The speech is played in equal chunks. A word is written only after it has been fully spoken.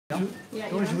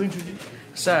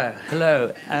So,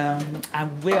 hello,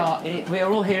 and we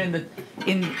are all here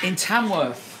in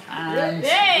Tamworth, and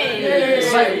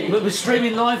so we're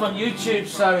streaming live on YouTube.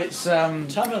 So it's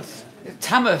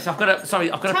Tamworth. I've got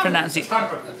to pronounce it.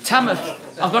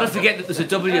 Tamworth. I've got to forget that there's a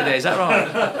W there. Is that right?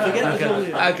 Forget the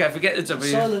W. Okay, forget the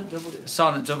W. Silent W.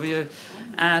 Silent W.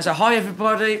 And so, hi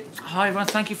everybody. Hi everyone.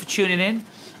 Thank you for tuning in.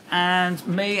 And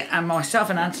me and myself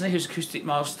and Anthony, who's Acoustic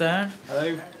Milestone.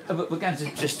 Hello. We're going to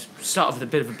just start off with a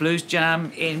bit of a blues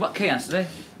jam in what key, Anthony?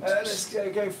 Let's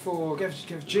go for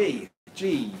G.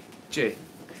 G.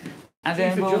 And G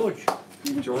then for George.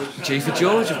 G for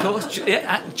George, of course.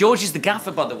 George is the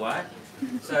gaffer, by the way.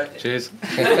 So, cheers.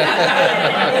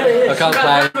 I can't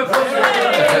play.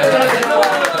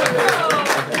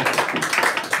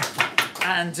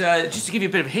 And just to give you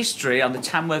a bit of history on the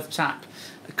Tamworth Tap,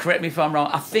 correct me if I'm wrong.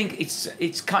 I think it's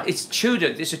Tudor.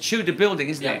 It's a Tudor building,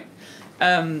 isn't it?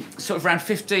 Sort of around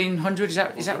 1500. Is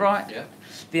that right? Yeah.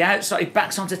 The outside it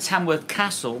backs onto Tamworth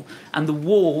Castle, and the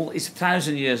wall is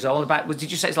 1,000 years old.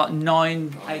 Did you say it's like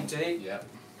 9 AD? Yeah.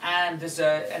 And there's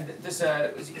a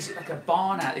is it like a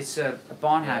barn out? It's a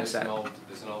barn house. There's an old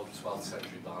 12th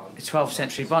century barn. A 12th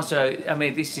century barn. So I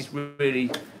mean, this is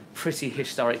really pretty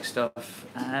historic stuff,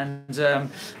 and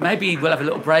maybe we'll have a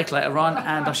little break later on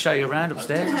and I'll show you around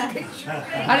upstairs.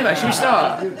 Anyway, should we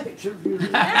start?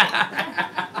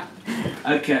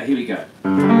 Okay, here we go.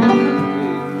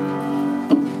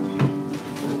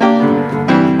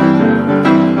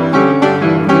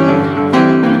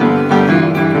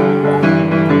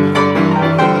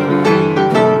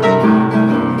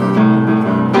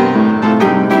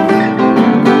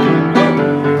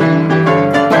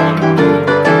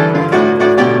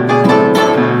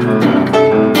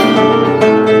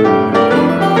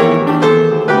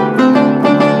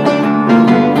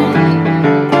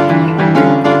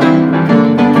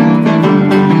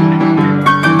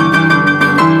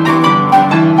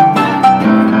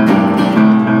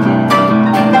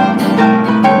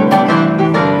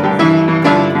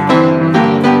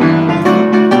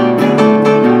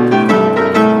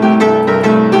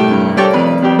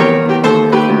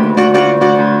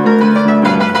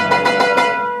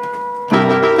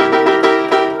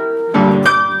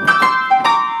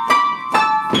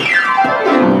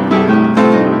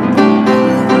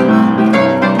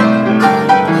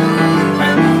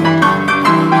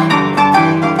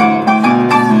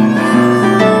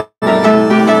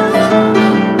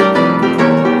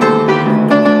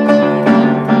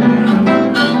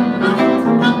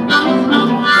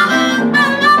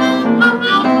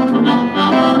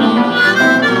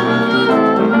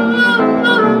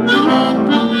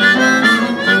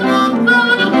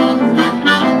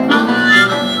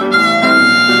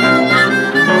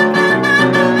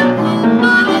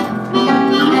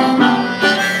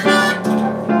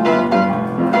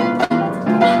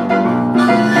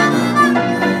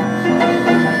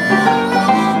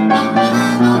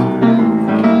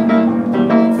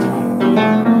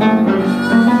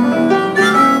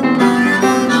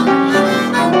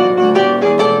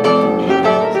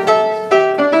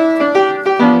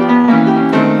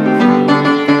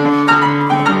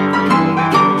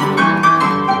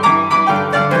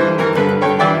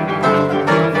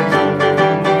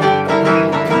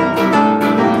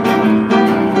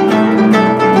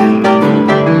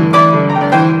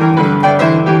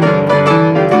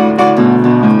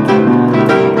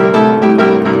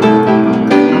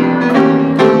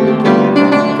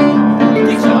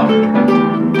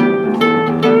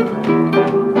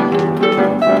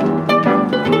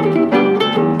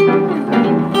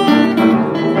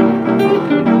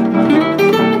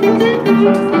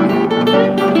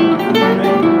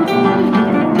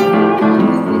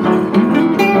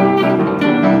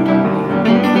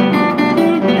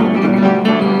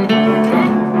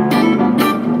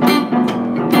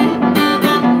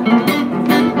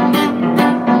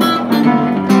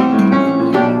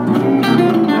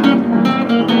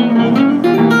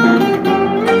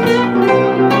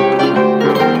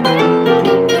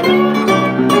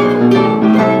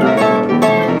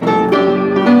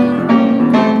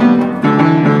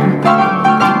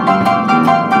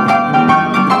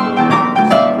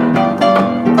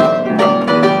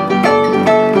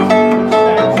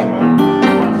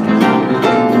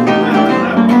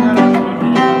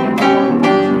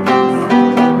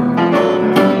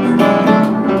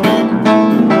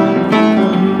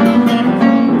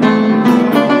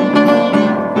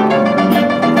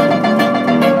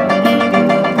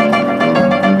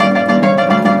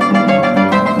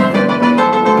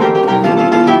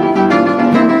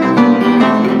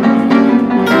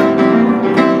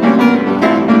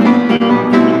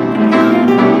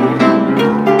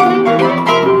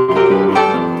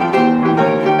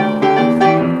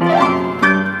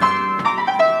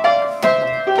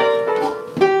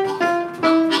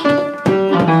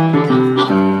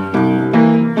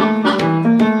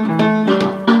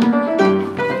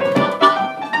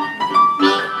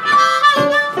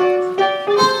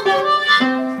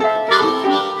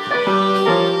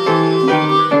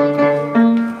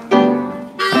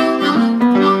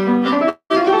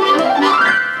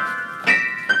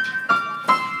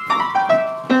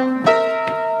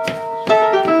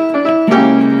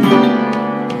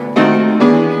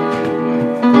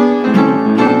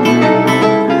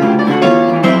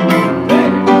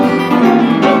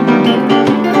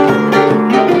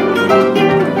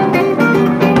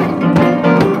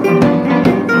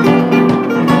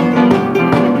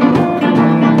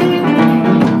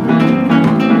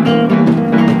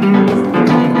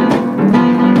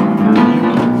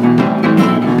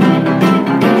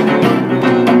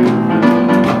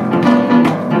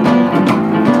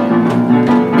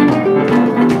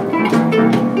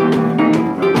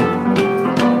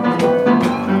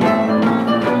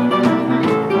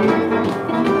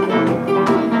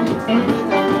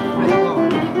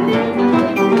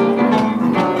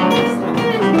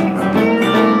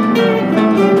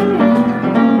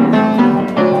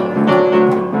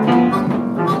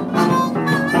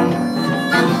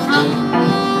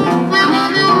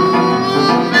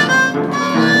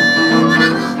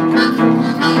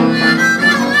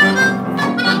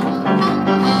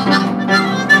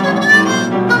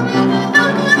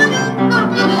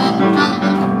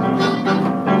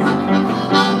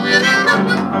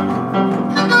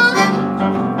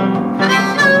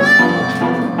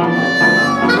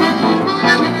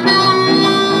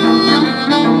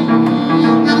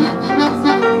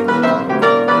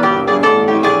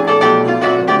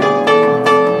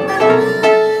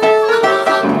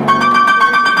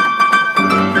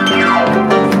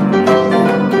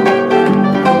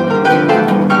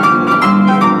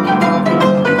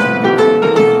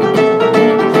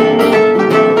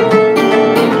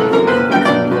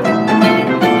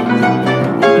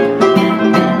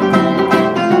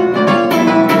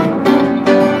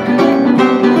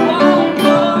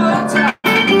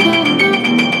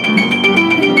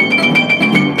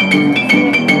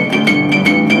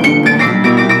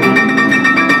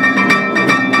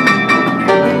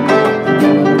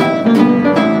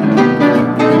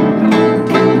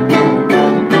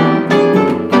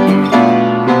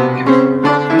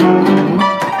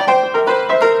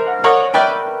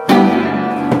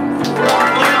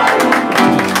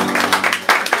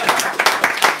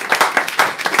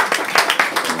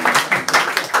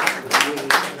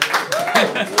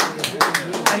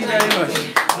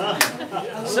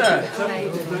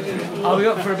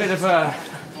 for a bit of a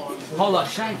whole lot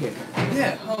of shaking?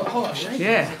 Yeah, whole lot of shaking.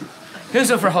 Yeah. Who's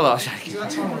up for a whole lot of shaking?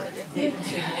 Here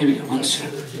we go, once.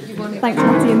 Thanks,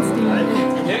 Matty and Steve.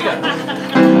 Here we go.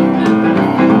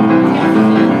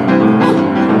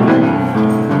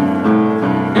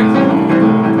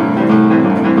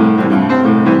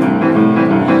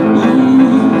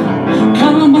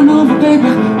 Come on over, baby.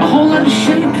 A whole lot of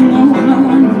shaking going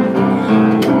on.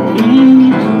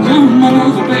 Come on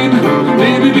over, baby.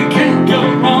 Baby, we can't go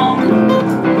wrong.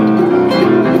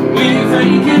 We ain't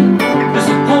faking. There's a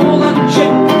whole lot of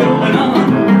shaking going on.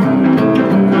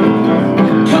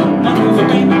 Come on over,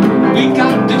 baby. We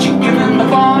got the chicken and the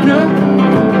barn.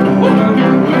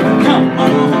 Come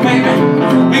on over, baby.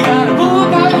 We got a bull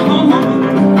by the horn.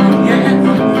 Yeah,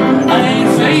 I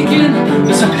ain't faking.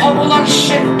 There's a whole lot of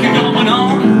shaking going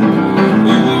on.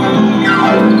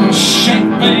 Shake,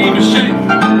 baby, shake.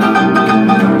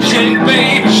 Shake,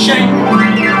 baby, shake.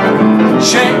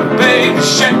 Shake, baby,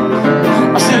 shake.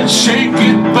 I said shake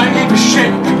it, baby,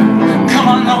 shake. Come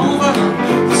on over.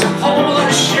 There's a whole lot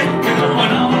of shaking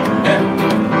going on. Yeah.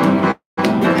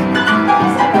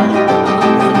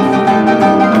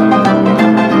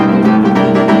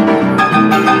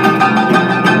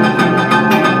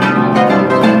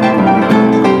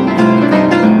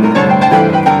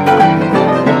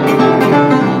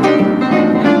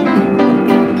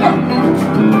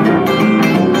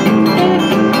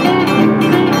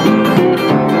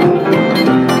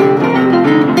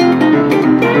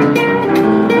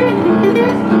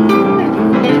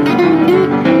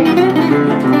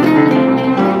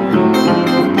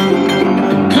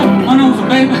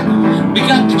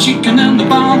 Chicken and the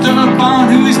barn,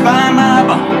 who is by my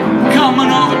barn. Come on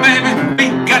over, baby, we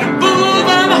got a bull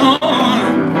by the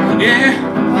horn. Yeah,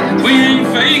 we ain't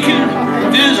faking,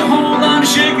 there's a whole lot of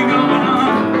shaking going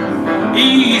on.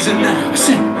 Easy now, I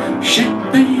said,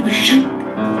 shake, baby, shake.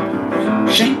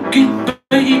 Shake it,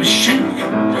 baby, shake.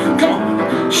 Come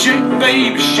on, shake,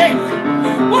 baby, shake.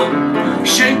 Woo.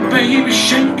 Shake, baby,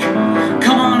 shake.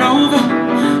 Come on over,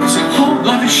 there's a whole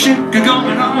lot of shaking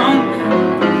going on.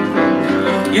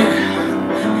 Yeah,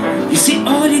 you see,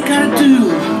 all you gotta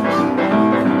do,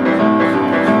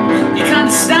 you kinda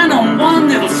stand on one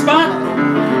little spot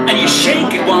and you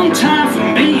shake it one time for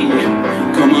me.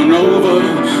 Come on over,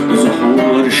 there's a whole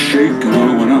lot of shaking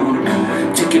going on.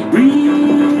 Take it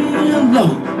real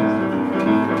low.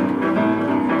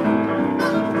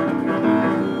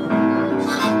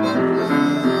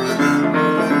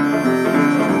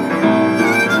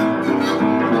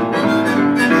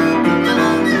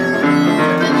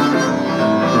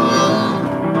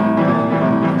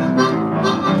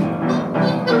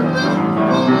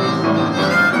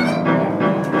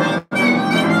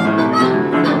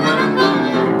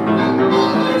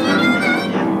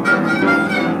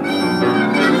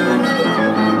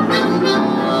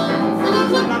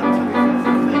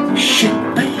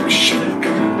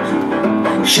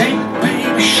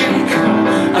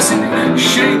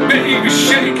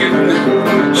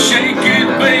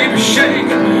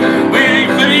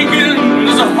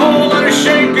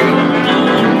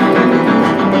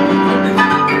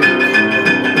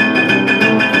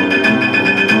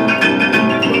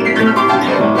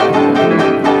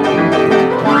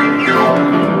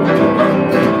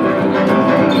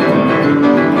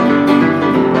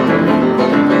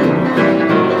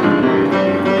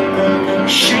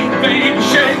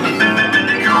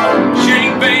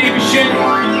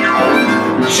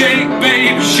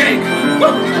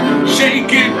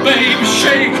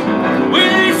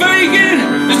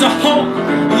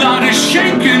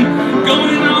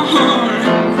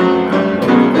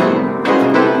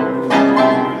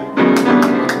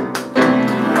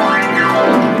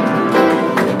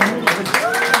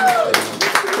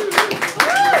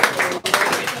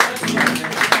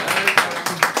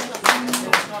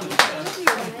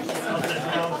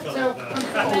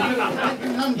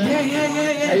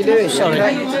 How you doing? Sorry. How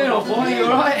you doing, old boy? You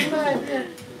alright?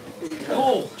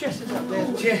 Oh, Jess is up there.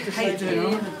 how you doing,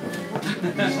 alright?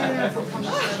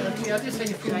 Yeah, I did see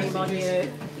you filming on your...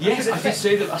 Yes, I did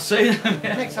see them. I see them.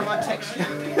 Next time I text you.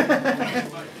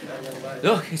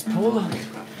 Look, it's Paul, look.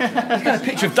 He's got a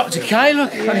picture of Dr. K,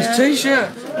 look, on his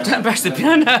t-shirt. Don't bash the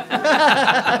piano.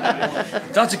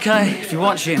 Dr. K, if you're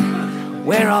watching,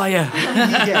 where are you?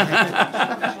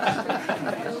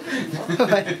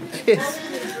 Cheers.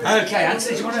 Okay,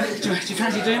 Anthony, do you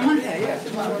fancy doing one? Yeah.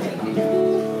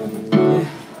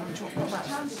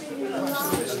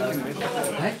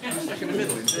 Hey? In the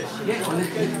middle, is it? Yeah, go on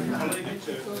then.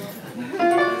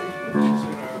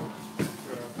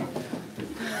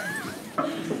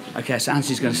 Okay, so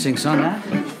Anthony's going to sing a song now.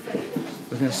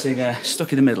 We're going to sing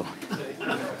Stuck in the Middle.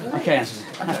 Okay, Anthony.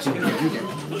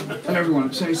 And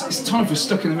everyone, so it's time for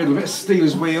Stuck in the Middle, a bit of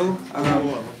Steelers Wheel.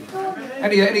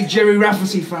 Any Jerry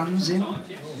Rafferty fans in?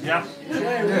 Yeah.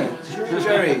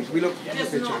 Jerry, we look at the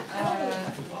picture.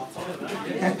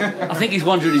 I think he's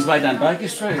wandering his way down Baker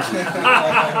Street.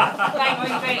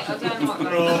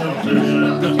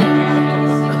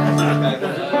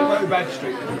 Baker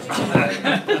Street.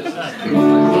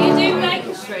 You do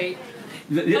Baker Street?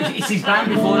 It's his band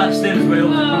before that Steelers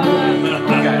Wheel.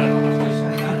 Okay.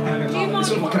 It's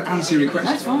sort of like an answer request.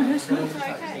 That's fine, that's good.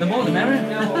 The more the merrier.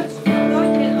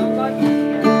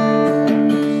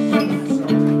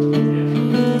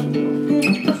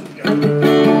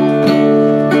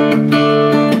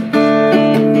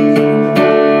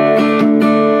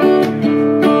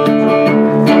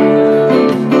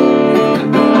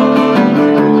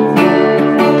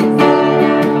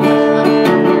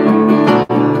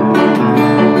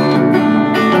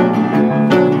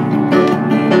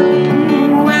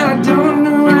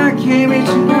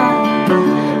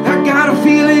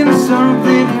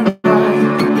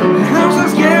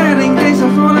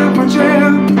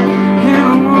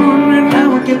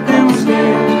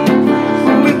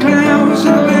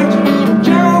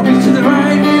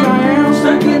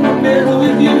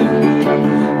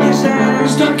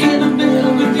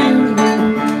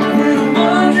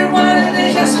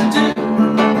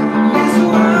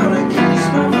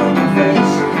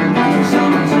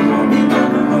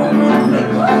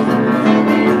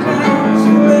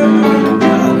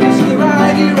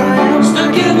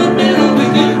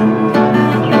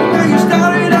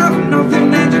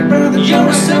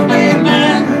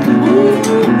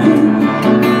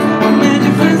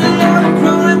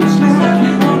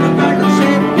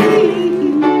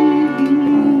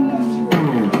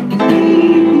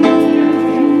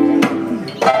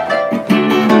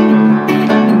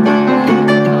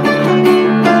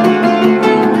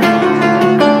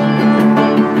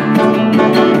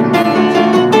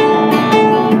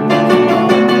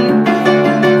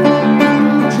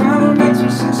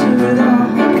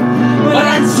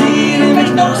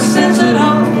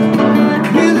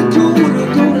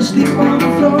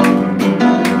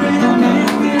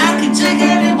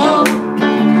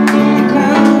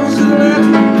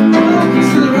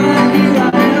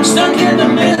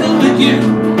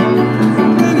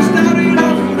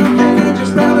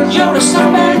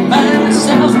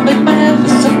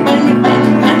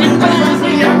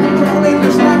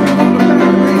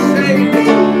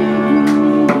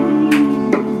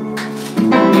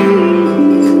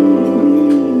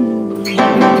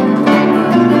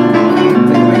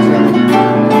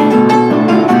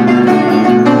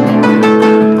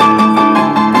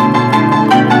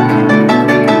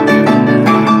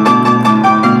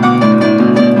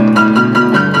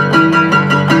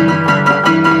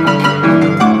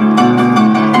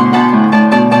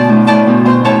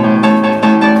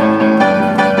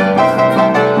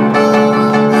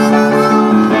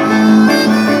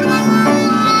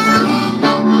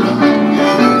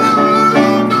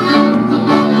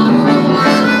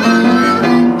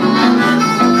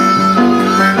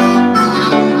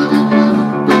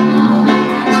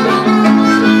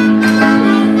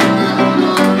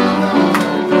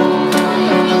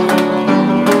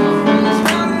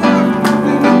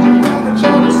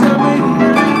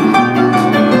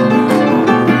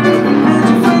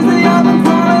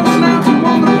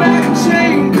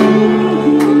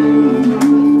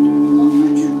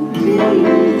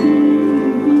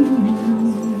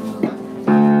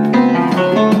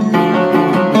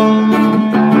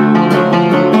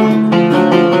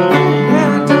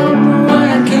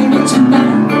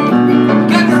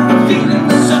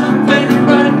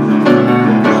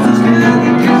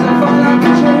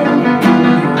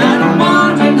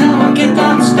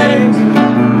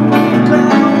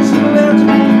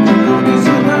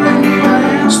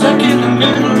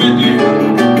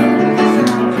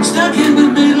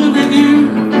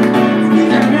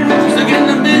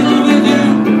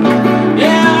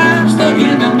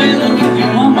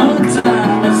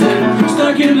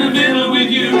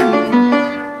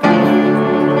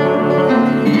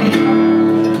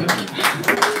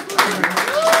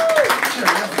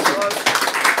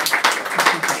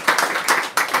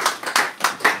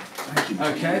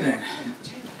 Okay then.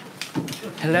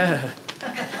 Hello.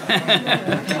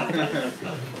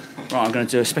 Right, I'm going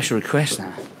to do a special request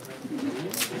now.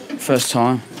 First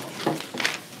time.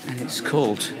 And it's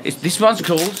called... this one's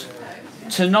called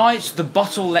Tonight the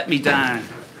Bottle Let Me Down.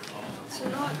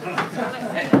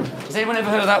 Has anyone ever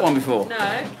heard of that one before?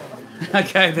 No.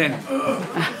 Okay then.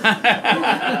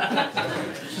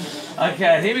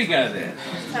 Okay, here we go then.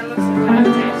 Tell us about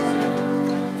it.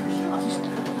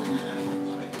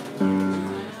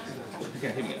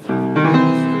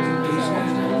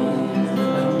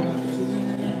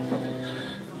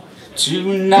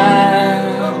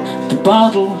 Tonight the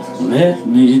bottle let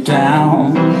me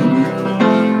down,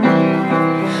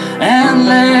 and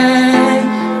let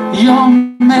your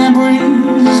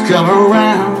memories come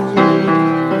around.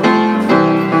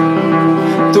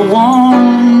 The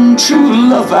one true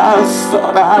love I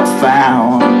thought I'd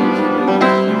found,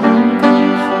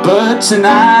 but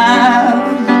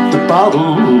tonight the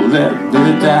bottle let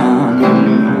me down.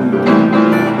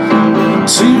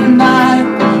 Tonight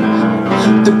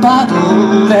the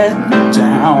bottle let me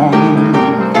down,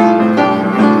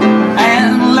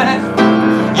 and let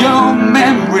your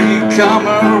memory come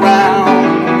around.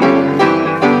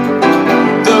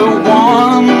 The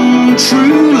one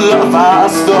true love I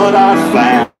thought I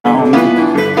found,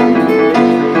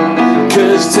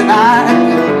 'cause tonight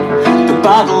the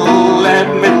bottle let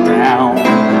me down.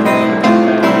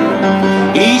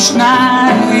 Each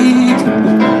night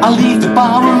I leave the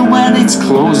bar when it's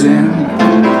closing,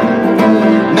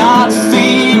 not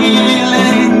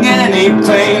feeling any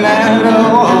pain at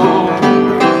all.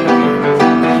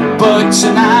 But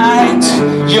tonight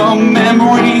your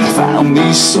memory found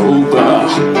me sober,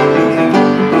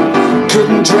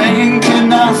 couldn't drink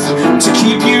enough to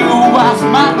keep you off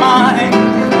my mind.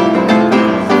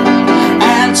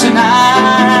 And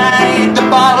tonight the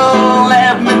bottle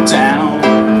let me down,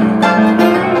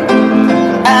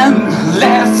 and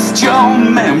left your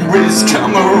memories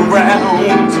come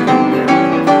around.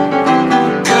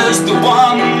 The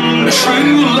one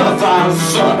true love I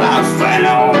thought I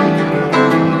found,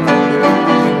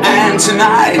 and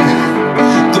tonight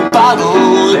the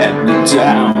bottle let me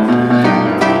down.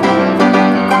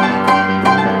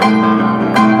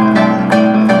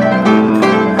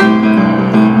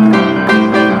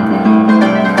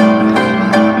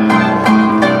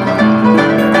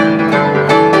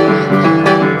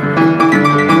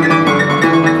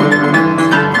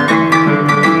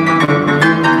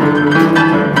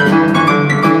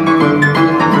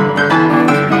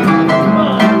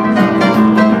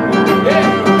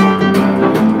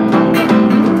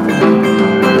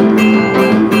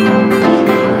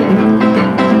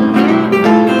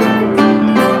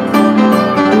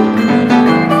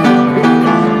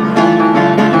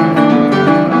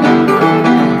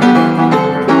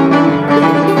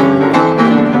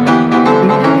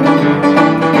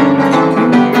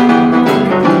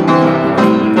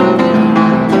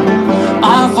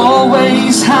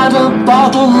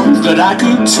 That I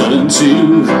could turn to,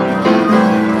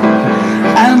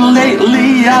 and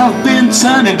lately I've been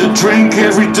turning to drink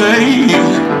every day,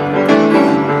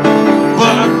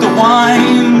 but the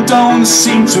wine don't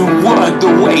seem to work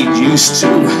the way it used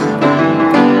to.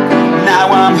 Now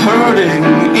I'm hurting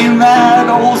in that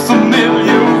old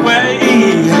familiar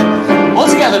way. All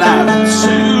together now.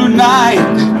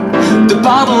 Tonight the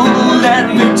bottle let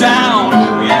me down,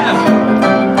 yeah,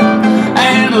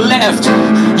 and left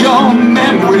your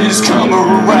memories come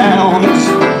around.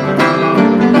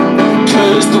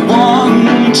 'Cause the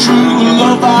one true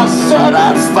love I thought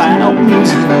I'd found,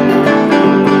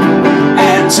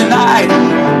 and tonight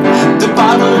the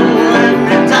bottle let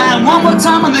me down. One more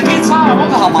time on the guitar, on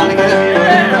the harmonica,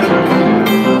 yeah.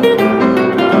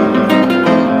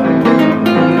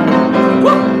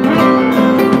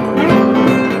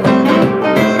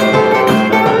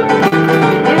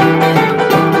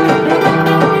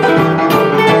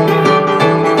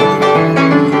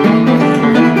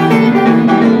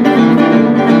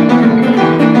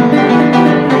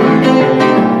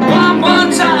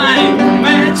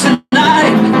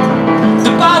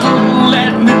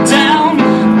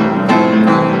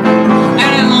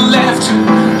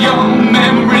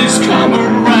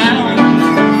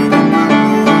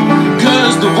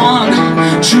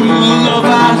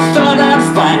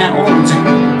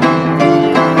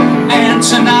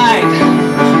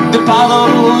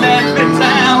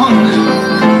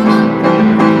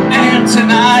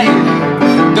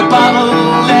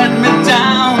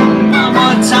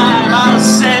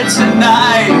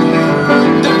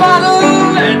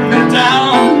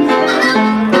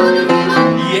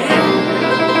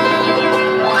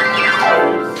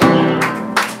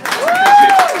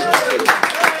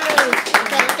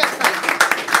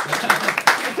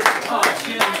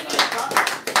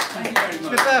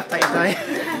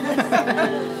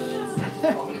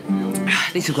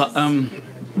 These have got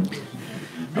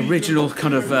original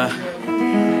kind of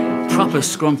proper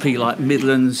scrumpy, like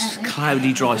Midlands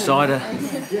cloudy dry cider.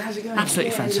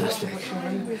 Absolutely fantastic.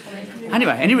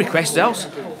 Anyway, any requests, Else?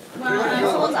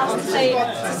 Someone's asked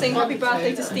to sing Happy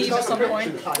Birthday to Steve at some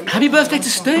point. Happy birthday to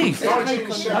Steve.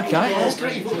 Okay.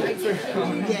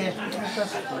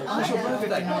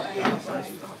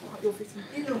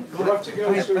 We'll have to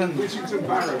go to Whittington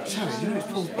Barracks.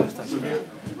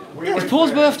 It's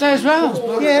Paul's birthday as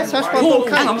well. Yeah, so that's why Paul,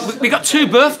 hang on, we got 2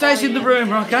 birthdays in the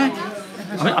room, okay?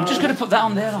 I'm just going to put that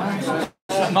on there.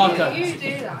 Marco. You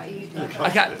do that.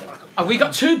 Okay, we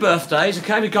got 2 birthdays,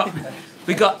 okay? We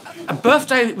got a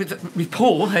birthday with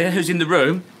Paul here, who's in the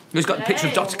room, who's got the picture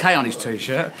of Dr. K on his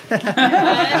t-shirt.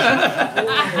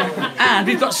 And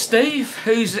we've got Steve,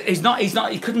 he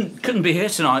couldn't be here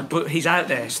tonight, but he's out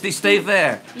there. Steve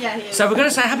there. Yeah, he is. So we're going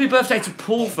to say happy birthday to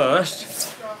Paul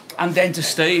first, and then to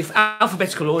Steve,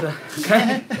 alphabetical order.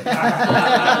 Okay.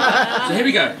 So here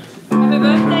we go. Happy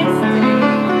birthday,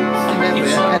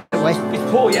 It's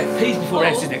Paul, yeah. P's before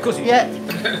S, isn't it? Of course it is. Yeah.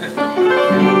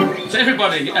 So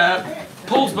everybody,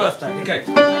 Paul's birthday. Okay.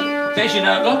 There's your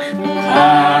note, look.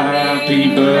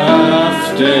 Happy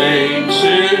birthday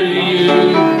to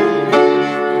you.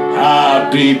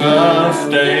 Happy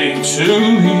birthday to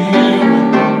you.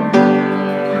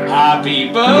 Happy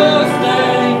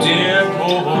birthday, dear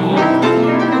Paul.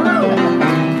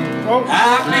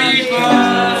 Happy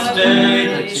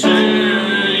birthday to you.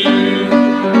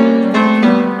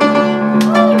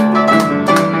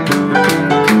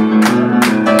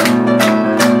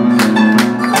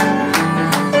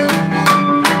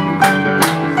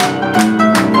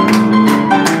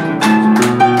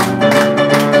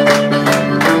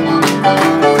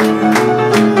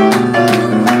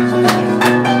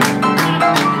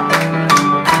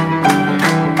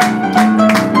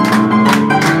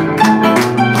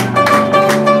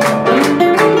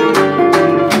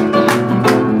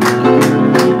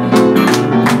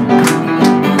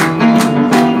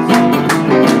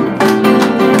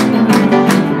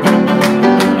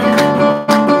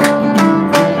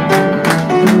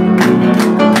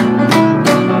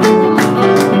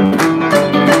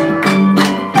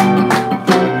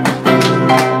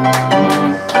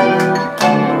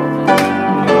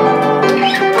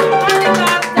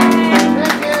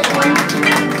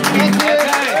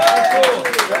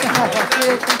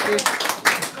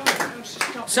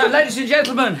 So, ladies and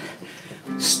gentlemen,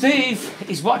 Steve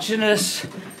is watching us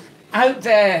out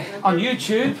there on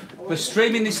YouTube. We're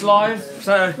streaming this live,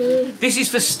 so this is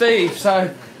for Steve. So,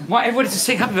 I want everybody to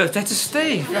sing happy birthday to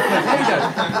Steve. Okay, here we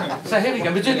go. So, here we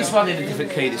go. We're doing this one in a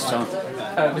different key this time.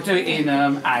 We'll do it in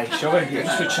A, shall we?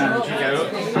 Just for challenge, you go.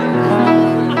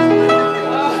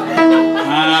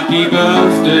 Happy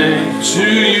birthday to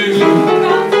you.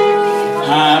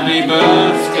 Happy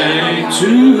birthday to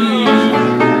you.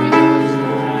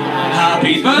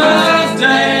 Happy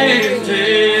birthday,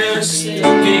 dear Steve.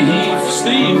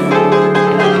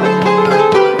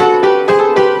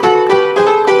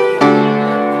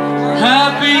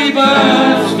 Happy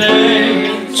birthday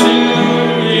to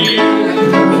you.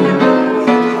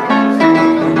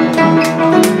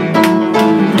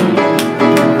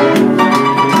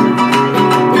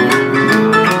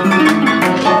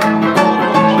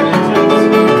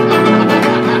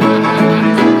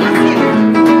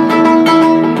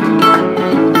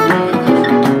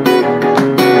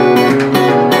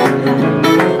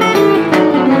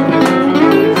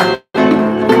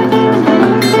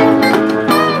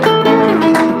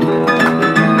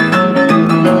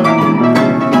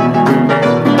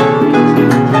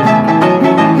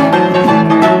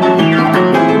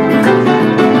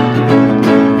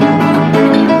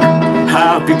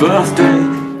 Happy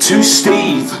birthday to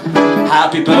Steve.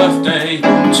 Happy birthday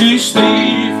to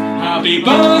Steve. Happy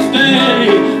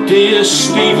birthday, dear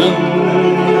Stephen.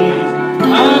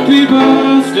 Happy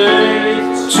birthday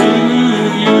to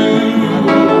you.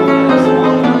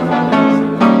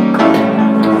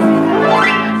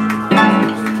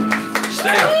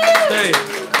 Steve.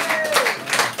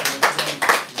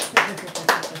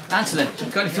 Anthony,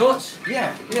 got any thoughts?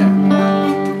 Yeah.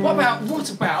 What about?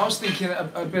 I was thinking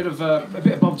a bit of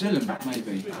Bob Dylan,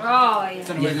 maybe. Oh, yeah.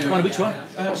 Don't know whether- Which one?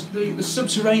 The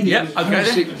Subterranean Yep, okay then.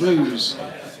 Homesick Blues.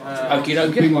 Okie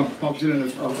Would be dokie. my Bob Dylan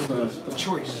of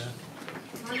choice.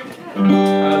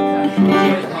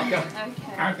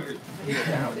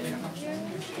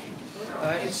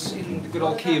 It's in the good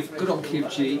old key of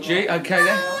G. G, okay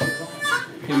then.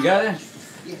 Here we go then.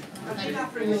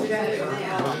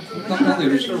 Not the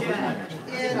original.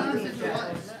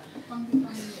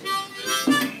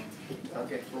 I'll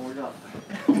get forward up.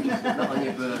 Not on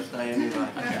your birthday anyway.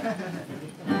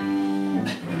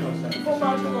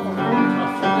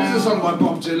 This is a song by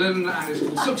Bob Dylan, and it's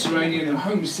called Subterranean and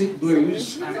Homesick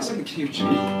Blues, and it's in the key of G.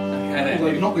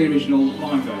 although not the original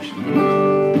live version.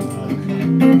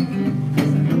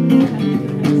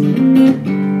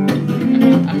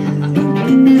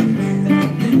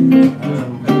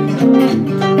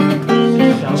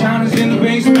 China's in the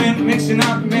basement, mixing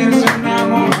up medicine. Now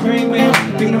I'm on the train wheel,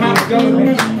 thinking about the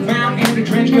government. Found in the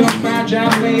trench coat, bad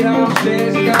job laid off.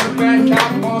 Says he got a bad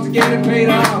cop, wants to get it paid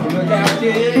off. Look out,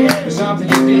 kid, there's something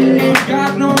you did.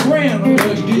 Got no friend,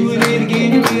 but you doing it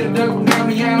again. You get a duck down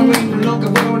the alleyway,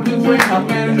 looking for a new friend. I'm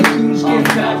man in the cool skin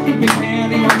top, big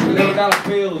handy on the $11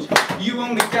 bills. You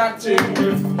only got to.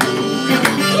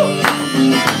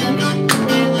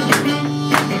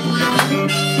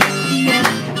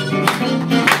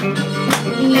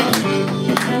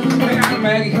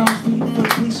 Maggie comes for a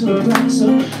piece of glass,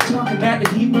 talking that the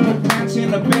heat with her pants in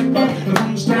the bed, but the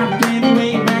home's time to get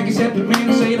away. Maggie said to me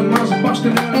and say the muscle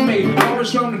busted in the maid.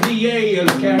 Always from the DA,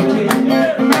 look at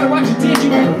it. No matter what you did, you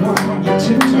better walk on your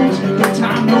tiptoes. Good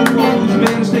time, no woes.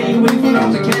 Better stay away from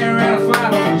those that carry out of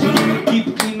firearms. Keep a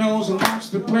clean nose and watch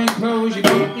the plain clothes. You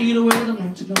don't need a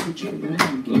weatherman to know that you're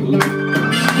wearing clothes.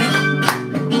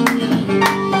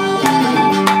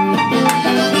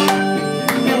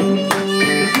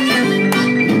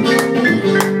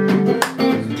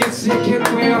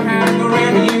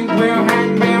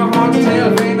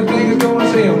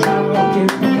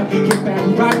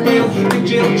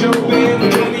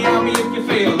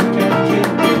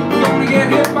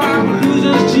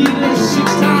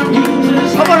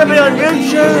 I want to be on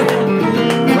YouTube.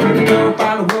 Ready to go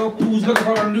by the whirlpools, looking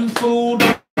for a new food.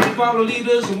 Follow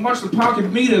leaders and watch the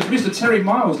parking meters. Mr. Terry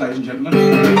Miles, ladies and gentlemen.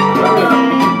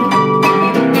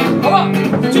 1,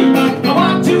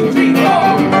 2, 3, 4.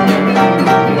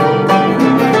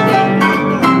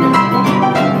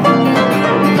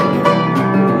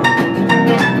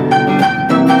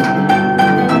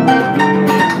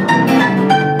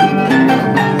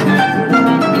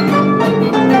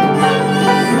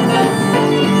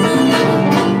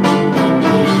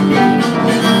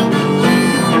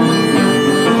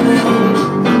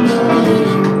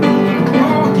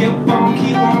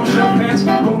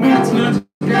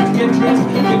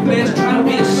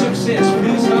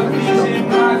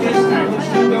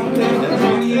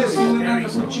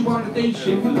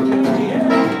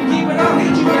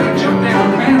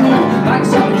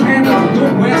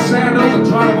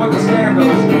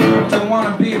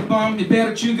 You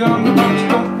better chew gum, the bumps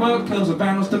don't work, cause the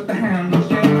vandals took the handles,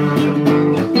 yeah.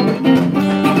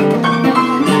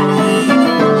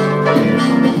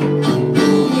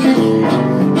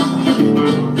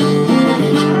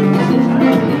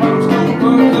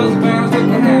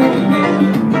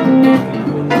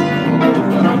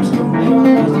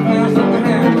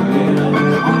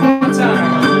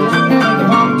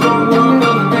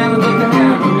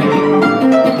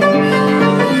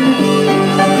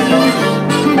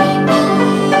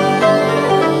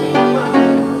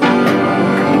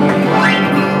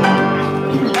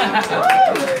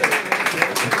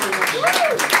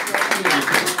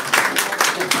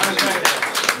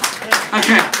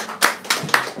 Okay,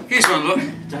 here's one, look.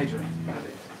 Daydream.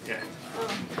 Yeah.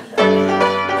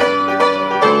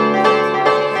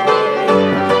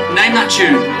 Name that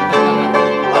tune.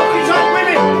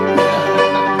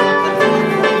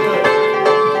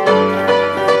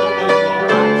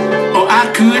 Oh,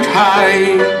 I could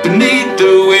hide beneath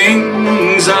the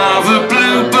wings of a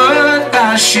bluebird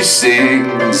as she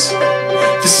sings.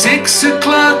 The 6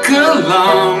 o'clock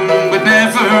alarm would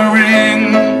never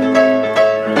ring.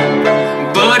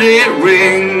 But it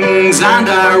rings and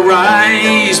I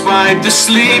rise, wipe the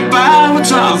sleep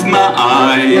out of my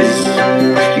eyes.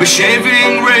 My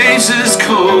shaving razor's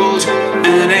cold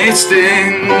and it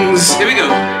stings. Here we go.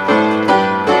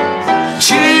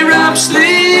 Cheer up,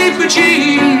 sleepy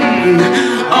Jean.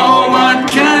 Oh, what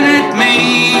can it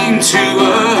mean to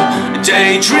a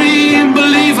daydream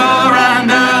believer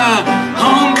and a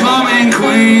homecoming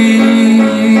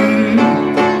queen?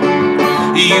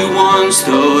 You once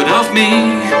thought of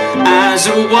me as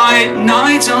a white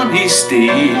knight on his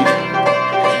steed.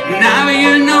 Now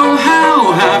you know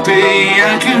how happy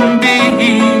I can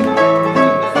be.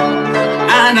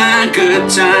 And a good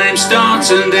time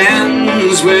starts and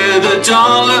ends with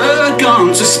 $1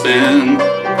 gone to spend.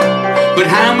 But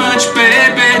how much,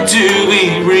 baby, do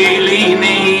we really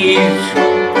need?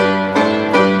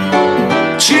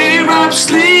 Cheer up,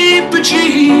 sleepy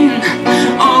Jean.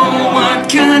 Oh, what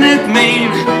can it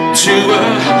mean to a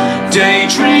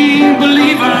daydream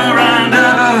believer and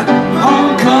a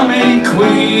homecoming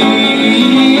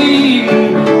queen?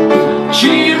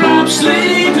 Cheer up,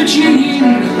 sleepy Jean.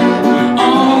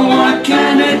 Oh, what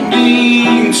can it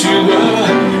mean to a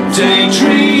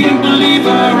daydream believer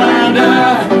and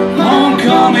a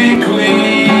homecoming queen?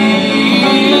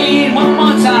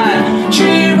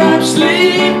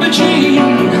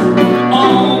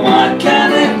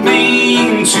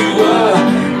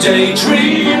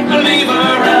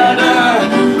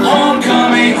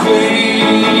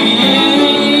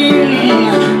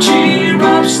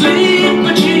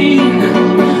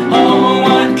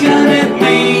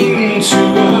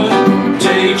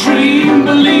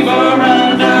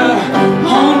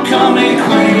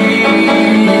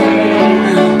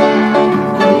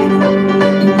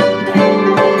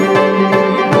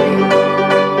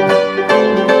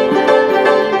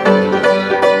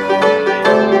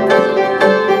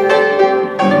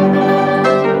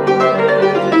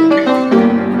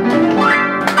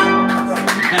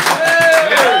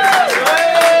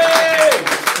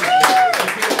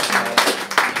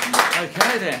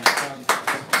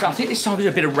 this time we do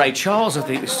a bit of Ray Charles, I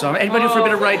think, this time. Anybody for a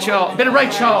bit of Ray Charles? Bit of Ray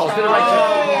Charles, bit of Ray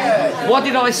Charles. What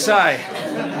did I say?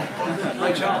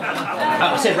 Ray Charles.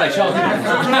 Oh, I said Ray Charles,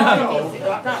 didn't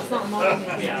I? That's not mine.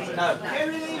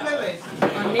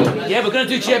 Yeah, we're going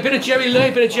to do a bit of Jerry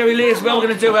Lee as well. We're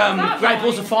going to do Great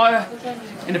Balls of Fire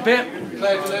in a bit.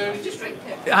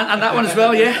 And that one as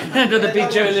well, yeah. Another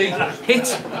big Jerry Lee hit.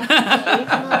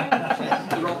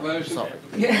 The rock version.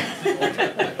 Yeah.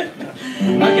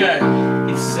 Okay.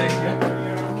 It's sick, yeah.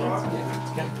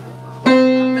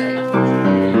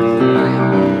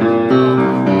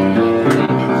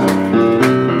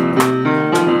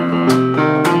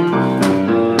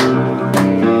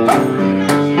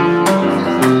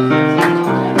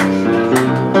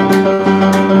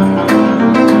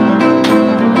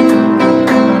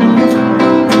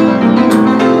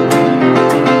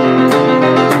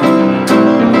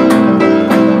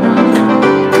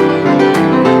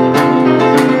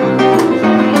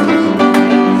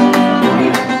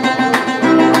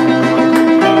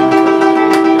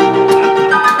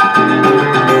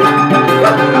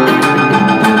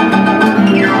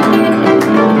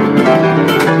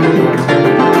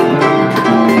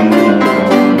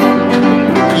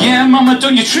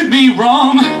 Don't you treat me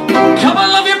wrong. Come on,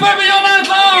 love you, baby, all night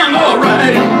long. All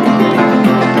right.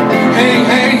 Hey,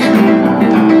 hey.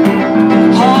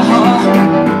 Ha, ha.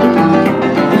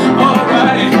 All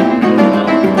right.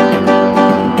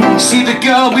 See the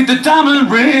girl with the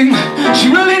diamond ring. She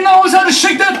really knows how to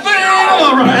shake that thing.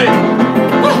 All right.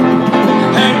 Woo.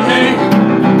 Hey, hey.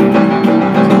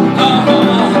 Ha, ha.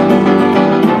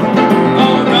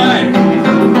 All right.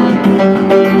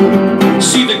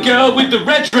 See the girl with the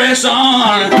red dress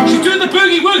on. She do the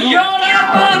boogie woogie all night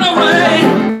on the way.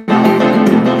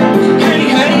 Hey,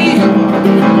 hey.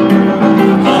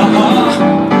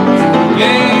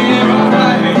 Yeah, all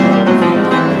right.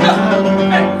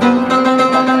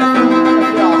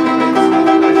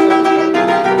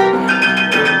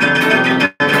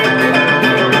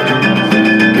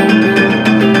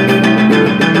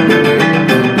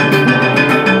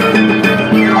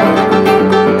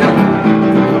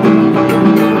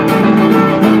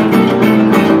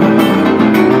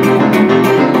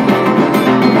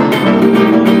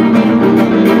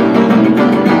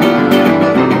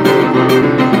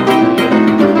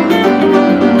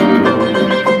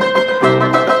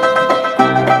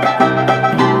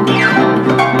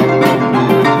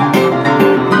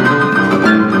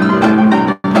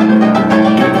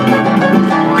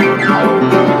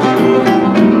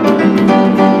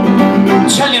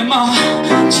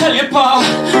 Tell you, Pa,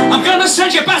 I'm gonna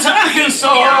send you back to Arkansas,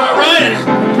 alright?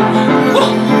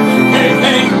 Hey,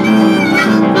 hey.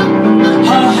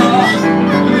 Ha, ha.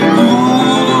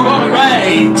 Ooh,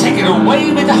 alright. Take it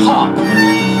away with the hop.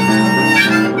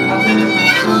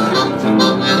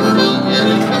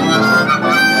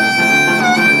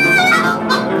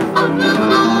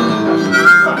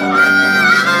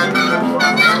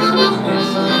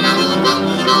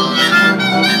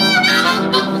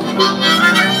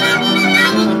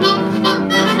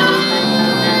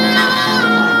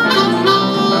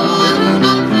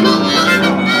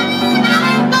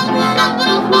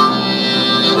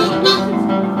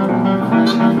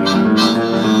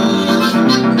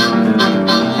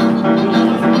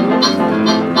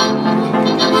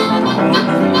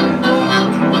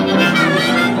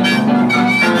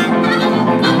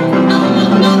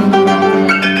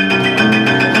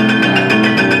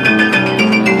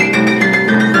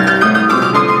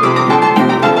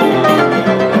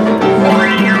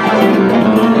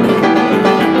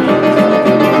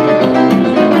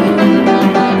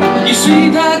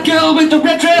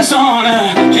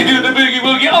 She do the boogie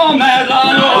woogie all night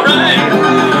long, alright.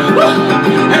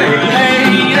 Hey, hey,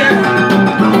 yeah.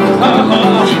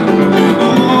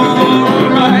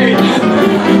 Alright.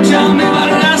 Tell me what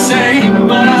did I say?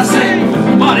 What I say?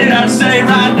 What did I say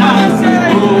right now?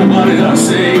 Oh, what did I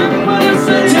say?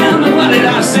 Tell me what did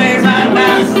I say right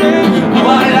now?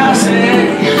 What did I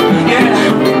say? Yeah,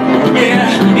 yeah,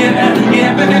 yeah,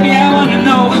 yeah, baby, I wanna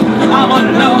know. I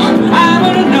wanna know. I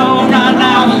wanna know right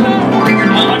now.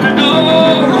 I wanna know.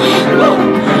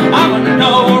 I wanna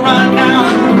know right now.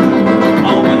 I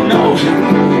wanna know.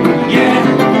 Yeah.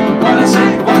 What I say,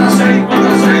 what I say, what I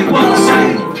say, what I say.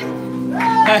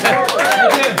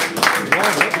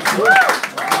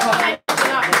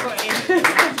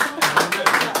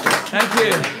 Thank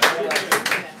you.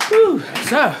 Whew.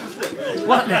 So,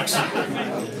 what next?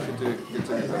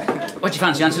 What do you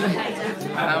fancy, Anthony?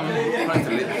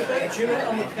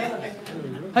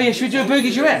 Oh yeah, should we do a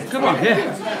boogie duet? Come on, yeah.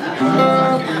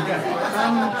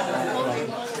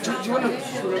 Do you want to...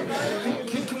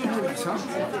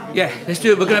 Yeah, let's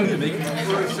do it. We're going to.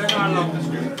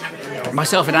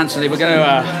 Myself and Anthony, we're going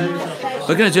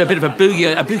to do a bit of a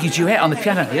boogie duet on the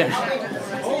piano. Yeah,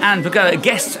 and we've got a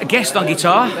guest on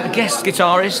guitar, a guest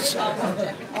guitarist.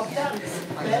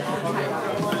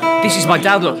 This is my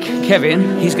dad. Look,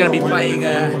 Kevin. He's going to be playing.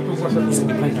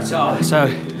 Guitar. So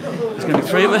it's going to be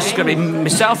three of us. It's going to be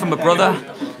myself and my brother,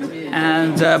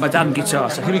 and my dad on guitar.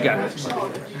 So here we go.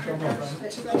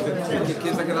 Here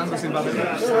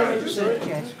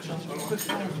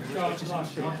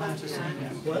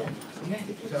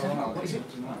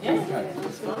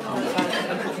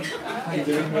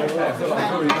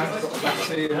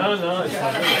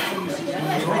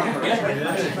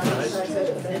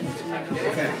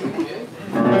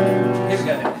we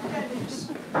go.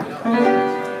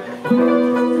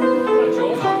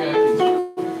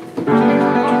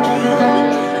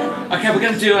 Okay, we're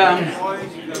going to do.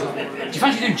 Do you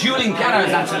fancy doing dueling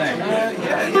pianos, Anthony?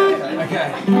 Yeah. Okay.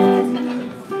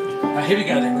 Here we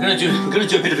go then. We're going to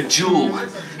do a bit of a duel.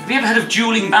 Have you ever heard of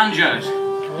dueling banjos?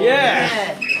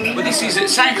 Yeah. Well, this is the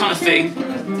same kind of thing.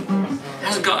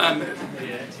 Hasn't got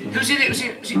Who's in it?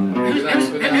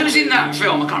 Who's in that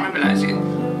film? I can't remember that. Is it?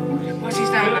 What's his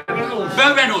name?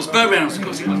 Burt Reynolds. Of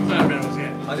course, it was Burt Reynolds. Yeah.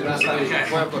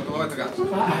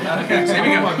 Okay. So here we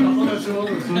go.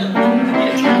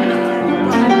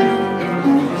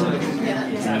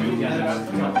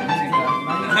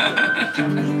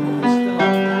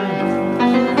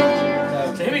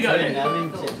 So here we go then.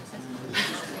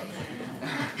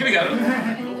 Here we go.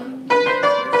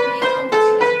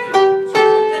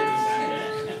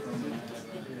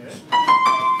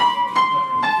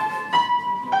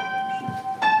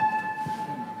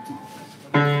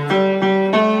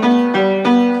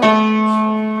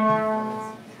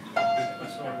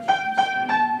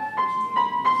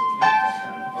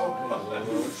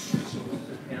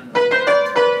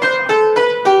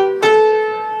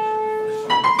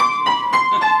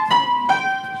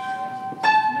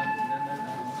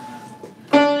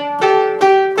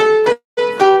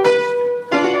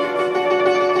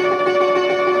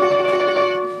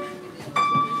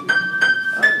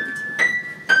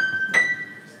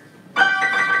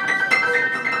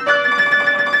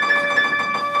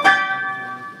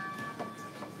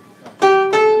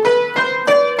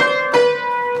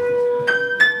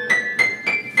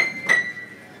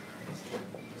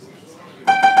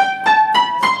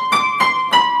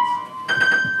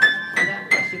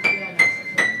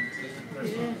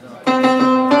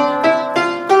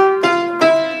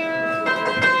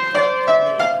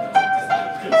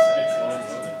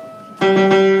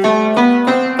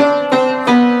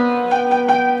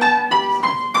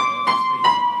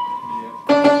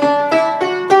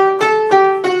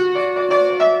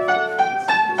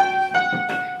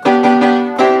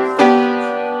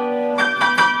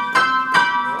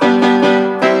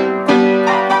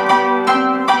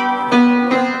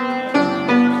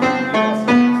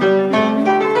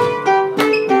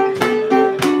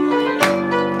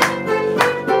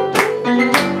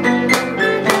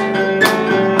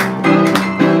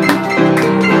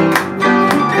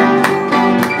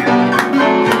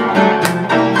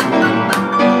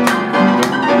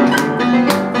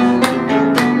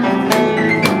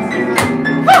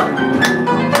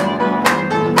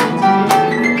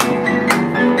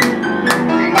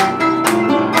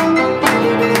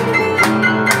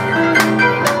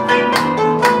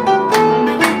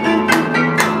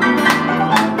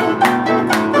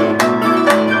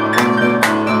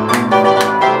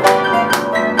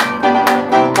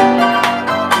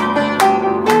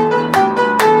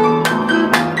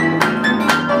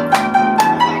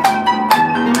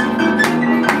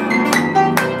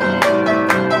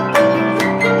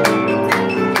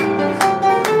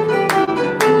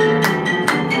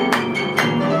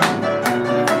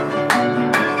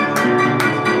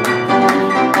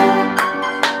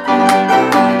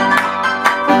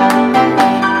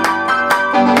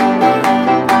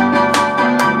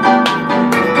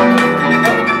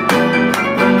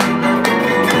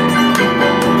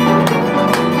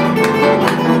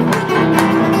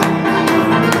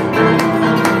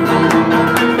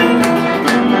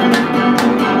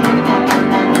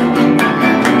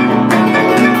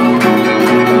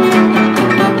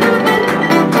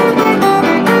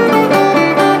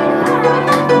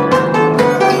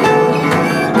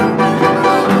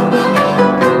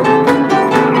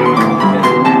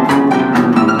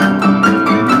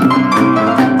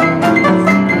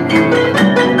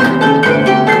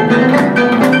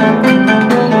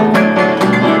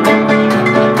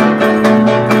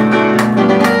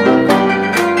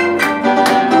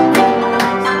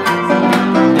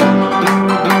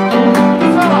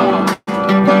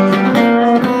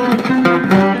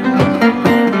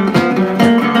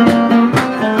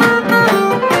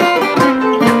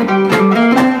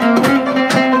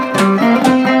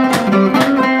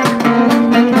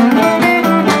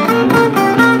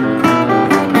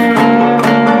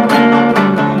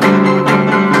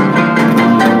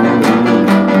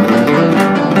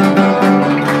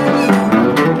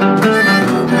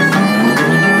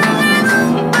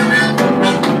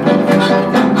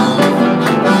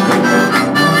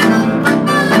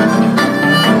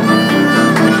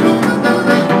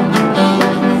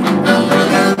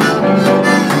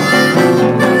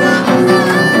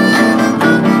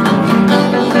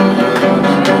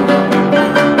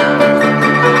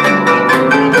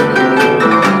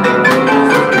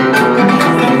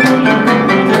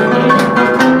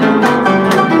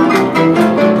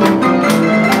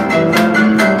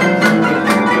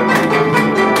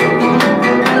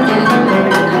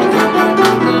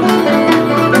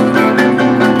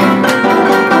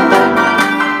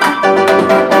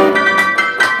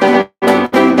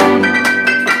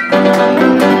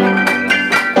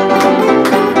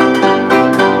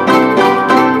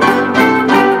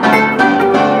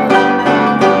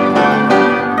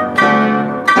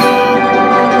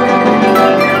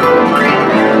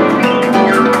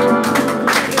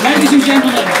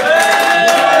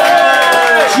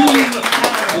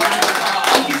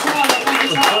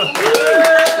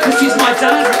 This is my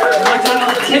dad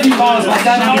on the Timmy Miles, my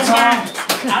dad on guitar.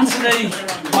 Anthony,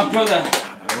 my brother.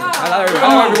 Hello,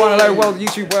 hello everyone, hello world,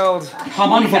 YouTube world.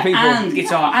 Harmonica and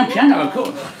guitar and piano, of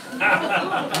course.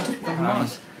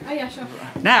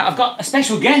 Now, I've got a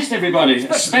special guest, everybody.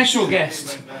 A special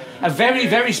guest. A very,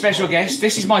 very special guest.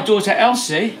 This is my daughter,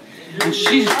 Elsie. And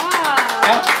she's...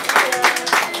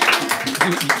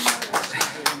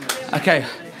 Okay,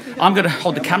 I'm going to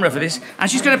hold the camera for this. And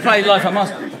she's going to play Life on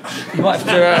Mars. You might have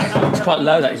to... it's quite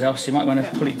low, that is, Elsie. You might want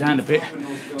to put it down a bit.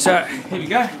 So, here we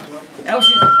go.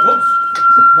 Elsie... Whoops.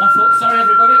 My fault. Sorry,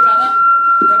 everybody, about that.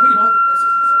 Don't put your mic...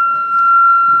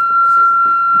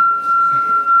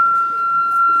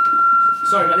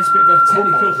 Sorry about this bit of a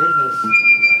technical.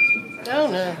 Oh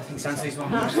no. I think Santi's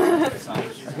one.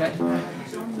 Okay.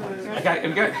 Okay, here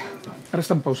we go. Ahora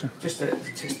está en pausa. Just to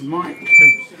test the mic.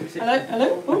 Hello,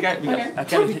 hello. Oh, Okay, we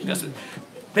got a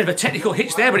bit of a technical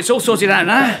hitch there, but it's all sorted out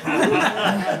now.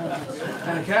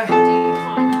 Okay.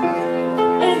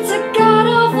 It's a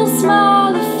god-awful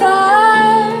small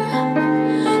affair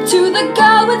to the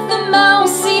girl with the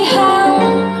mousy hair,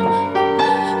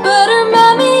 but her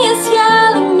mommy is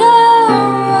yelling no.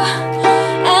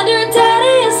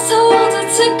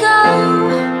 To go,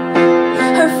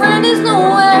 her friend is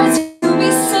nowhere to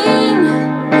be seen.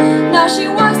 Now she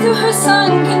walks through her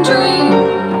sunken dream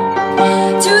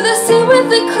to the sea with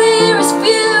the clearest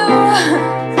view,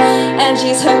 and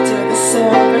she's hooked to the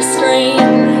silver screen.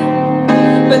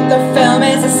 But the film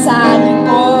is a saddening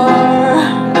bore,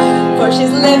 for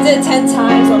she's lived it 10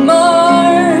 times or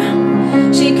more.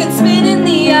 She could spit in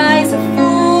the eyes of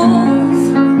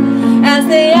fools as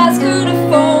they ask her to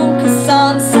focus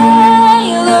on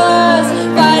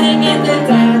fighting in the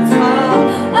dance hall.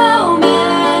 Oh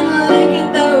man, look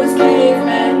at those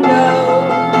cavemen go.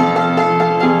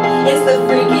 It's the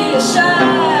freakiest show.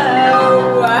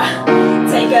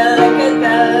 Take a look at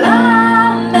the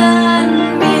lawman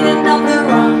beating up the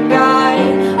wrong guy.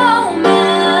 Oh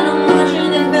man, I'm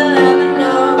wondering if they'll ever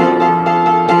know.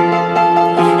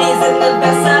 Is it the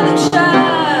best silent show?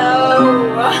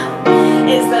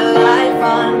 Is the life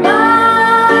on Mars?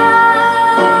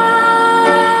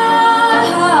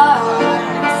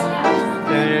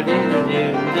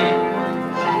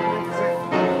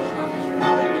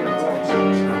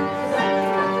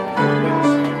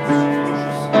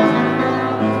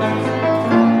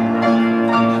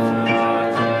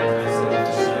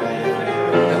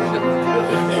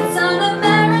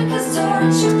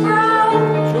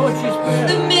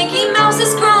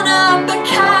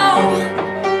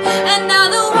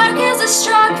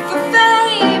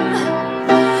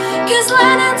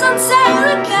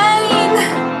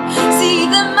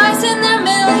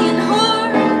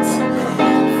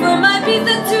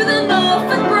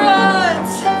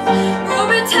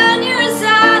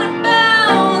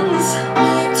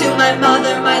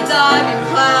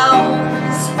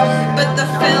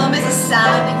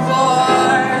 Sounding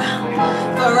more,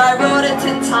 for I wrote it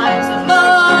 10 times or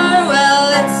more.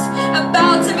 Well, it's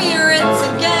about to be written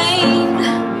again,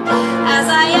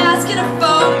 as I ask you to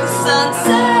focus on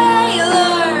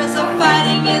sailors are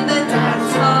fighting in the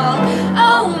dance hall.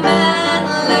 Oh man,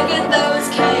 look at those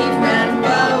cavemen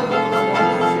go.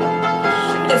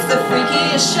 It's the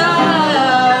freakiest show.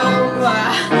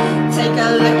 Take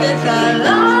a look at the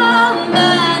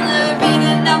lawman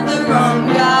beating up the wrong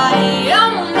guy.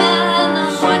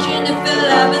 If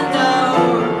they'll ever know,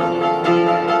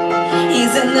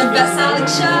 he's in the best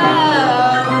Alex show.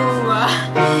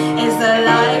 Is the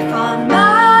life on Mars?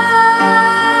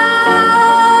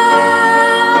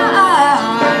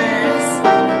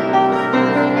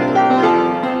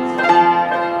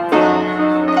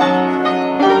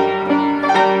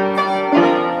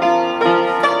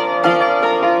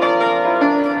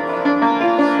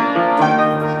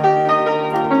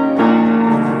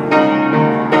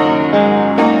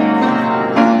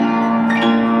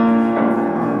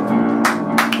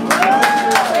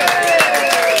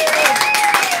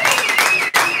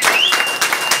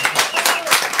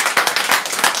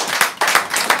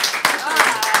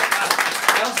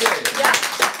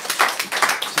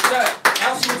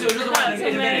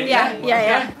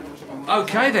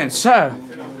 Okay then, so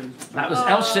that was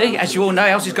Elsie. As you all know,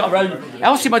 Elsie's got her own.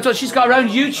 Elsie, my daughter, she's got her own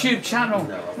YouTube channel.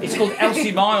 It's called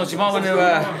Elsie Miles. You might want to.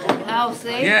 Elsie.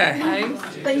 Yeah.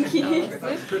 Thank you.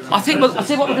 I think what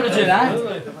we're going to do now.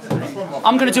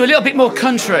 I'm going to do a little bit more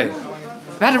country.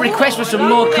 We had a request for some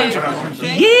more country.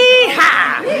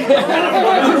 Yeehaw!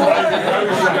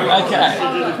 Okay.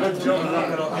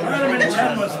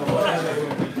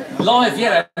 Live,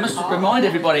 yeah, I must remind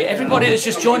everybody that's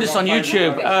just joined us on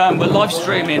YouTube, we're live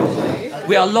streaming.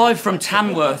 We are live from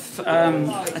Tamworth.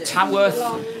 Tamworth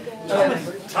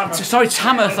Sorry,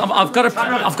 Tamworth. I've got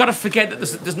to forget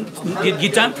that you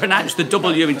don't pronounce the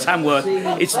W in Tamworth.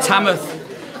 It's Tamworth,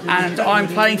 and I'm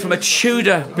playing from a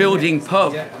Tudor building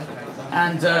pub.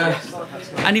 And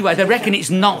anyway, they reckon it's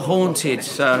not haunted,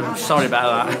 so sorry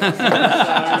about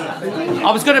that.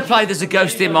 I was going to play There's a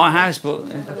Ghost in My House, but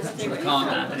I can't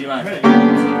now. Anyway,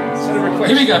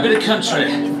 here we go. A bit of country,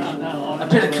 a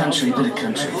bit of country, a bit of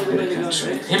country, a bit of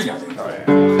country. Here we go.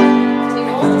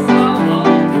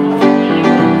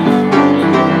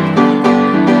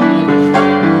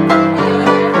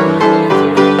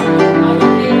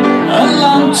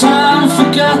 Time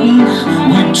forgotten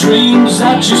with dreams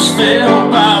that just fell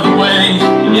by the way.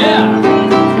 Yeah,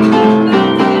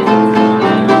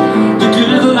 the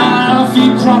good life he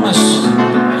promised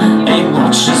ain't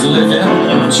what she's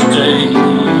living today.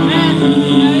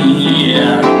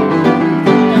 Yeah,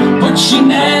 but she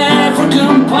never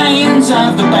complains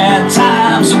of the bad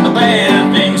times and the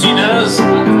bad things he does.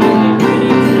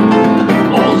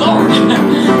 Oh Lord,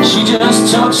 she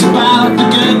just talks about the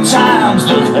good times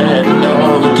they've had and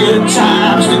all the good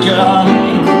times to come.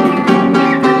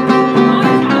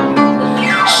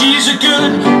 She's a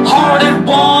good-hearted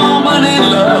woman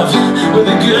in love with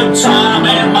a good time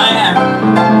and man.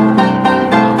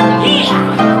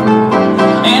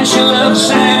 Yeah. And she loves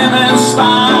him in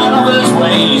spite of his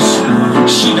ways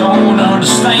she don't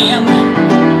understand.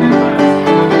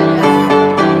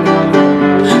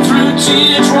 Through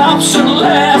teardrops and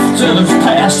laughter have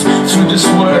passed through this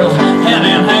world hand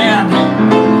in hand.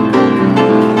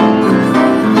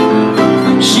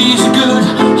 She's a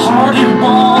good-hearted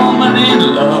woman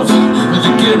in love with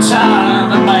a good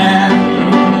time and man.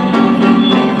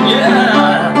 Yeah.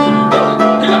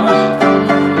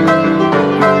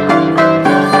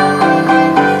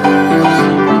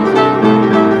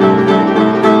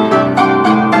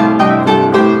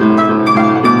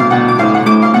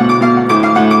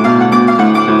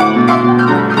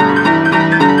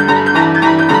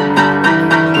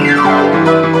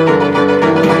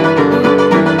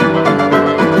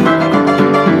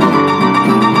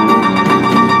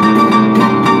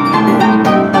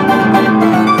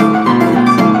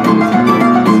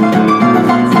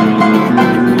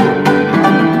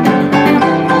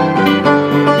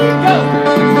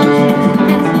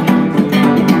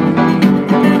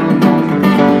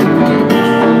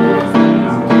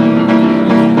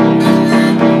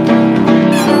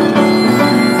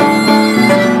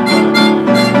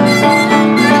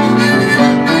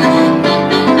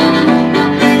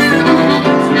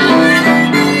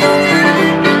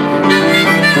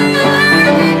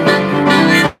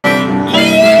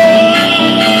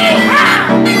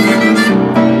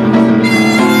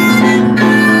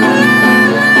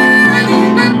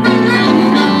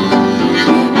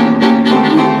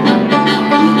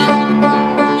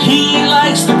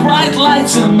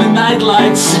 And midnight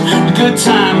lights, the good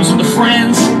times with the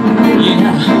friends,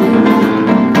 yeah.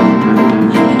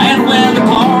 And when the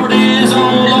party's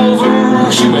all over,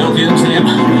 she welcomes him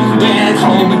back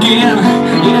home again,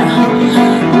 yeah.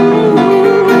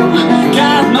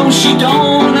 God knows she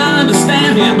don't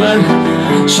understand him, but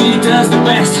she does the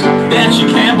best that she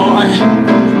can, boy.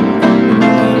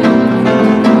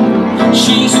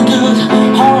 She's a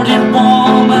good-hearted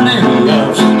woman in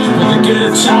love with a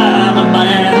good time and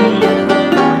man.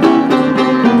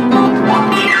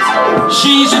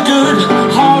 She's a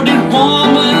good-hearted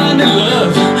woman in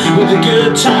love with a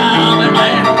good time and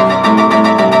man.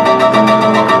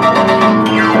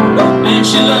 And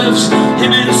she loves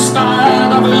him in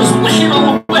spite of his wicked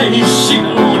old ways she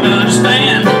don't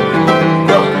understand.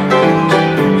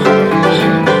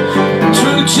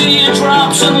 Through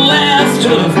teardrops and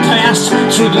laughter have passed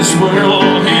through this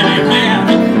world hand in hand.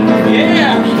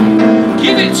 Yeah,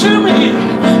 give it to me.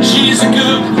 She's a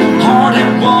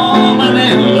good-hearted woman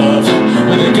in love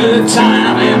with a good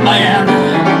time and man.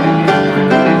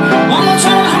 One more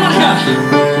time, harmonica.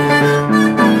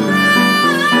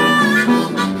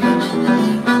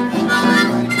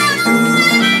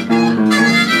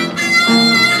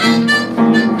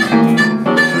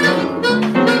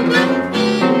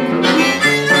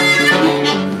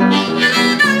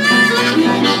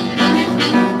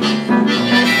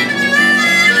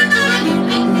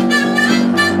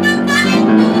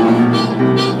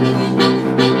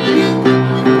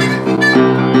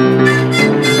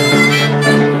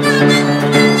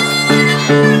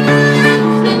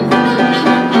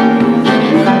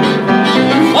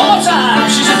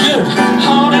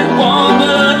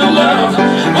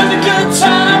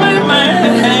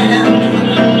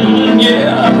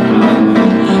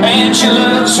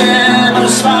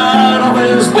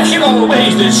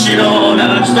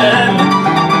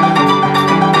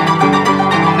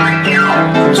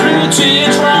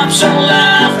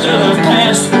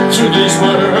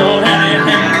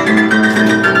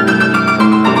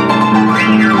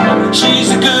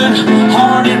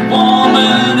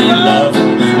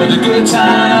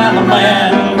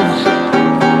 man.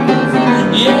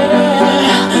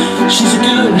 Yeah, she's a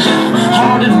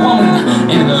good-hearted woman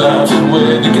in love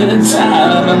with a good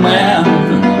time, man.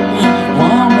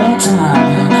 One more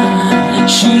time.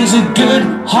 She's a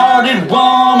good-hearted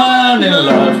woman in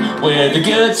love with a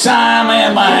good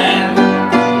time, man.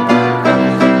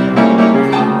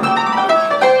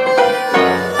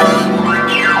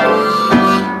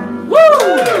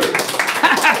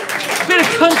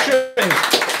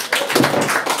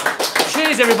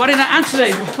 Everybody, now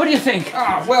Anthony, what do you think?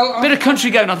 Well, a bit of country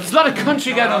going on. There's a lot of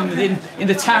country going on in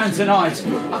the town tonight.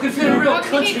 I can feel a real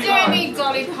country. Can you do any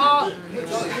Dolly Parton?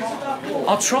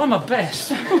 I'll try my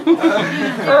best. I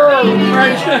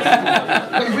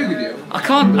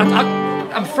can't.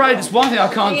 I'm afraid there's one thing I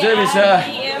can't do is.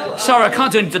 Sorry, I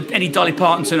can't do any Dolly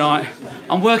Parton tonight.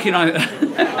 I'm working on it.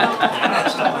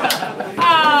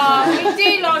 We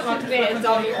do like a bit of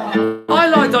Dolly Parton. I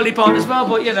like Dolly Parton as well,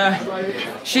 but you know,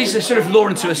 she's a sort of law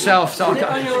unto herself. So on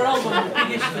your album,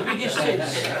 the biggest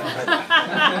hits.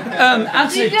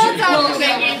 Anthony,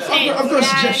 I've got a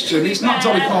suggestion. It's not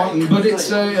Dolly Parton, but it's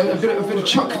a bit of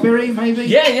Chuck Berry, maybe.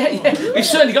 Yeah. We've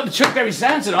certainly got the Chuck Berry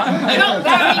sound tonight. Chuck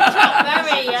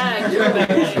Berry, yeah.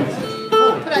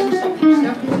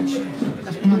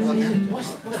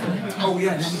 Oh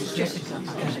yes.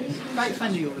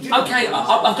 Okay,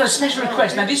 I've got a special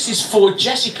request. Now this is for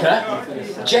Jessica.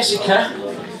 Jessica,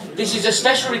 this is a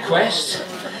special request,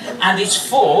 and it's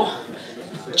for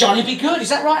Johnny Be Good. Is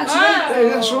that right, Anthony?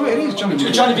 Yeah, that's right. It is Johnny Be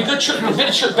Good. Johnny Be Good. A bit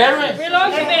of Chuck Berry. We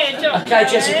like a bit of Chuck Okay,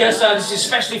 Jessica. So this is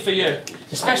especially for you,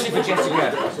 especially for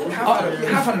Jessica. We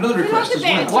have had another request as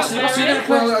well. What's the other request?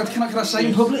 Well, can I say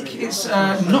in public? It's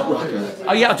Nutrocker.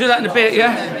 Oh yeah, I'll do that in a bit.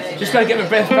 Yeah, just gotta get my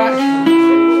breath back.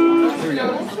 Here we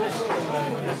go.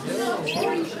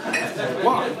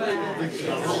 What?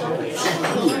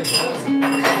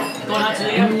 Go on,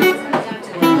 Anthony.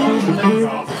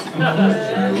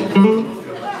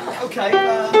 Okay.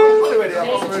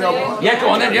 Yeah, go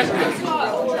on then. Yeah.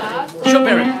 Chuck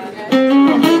Berry.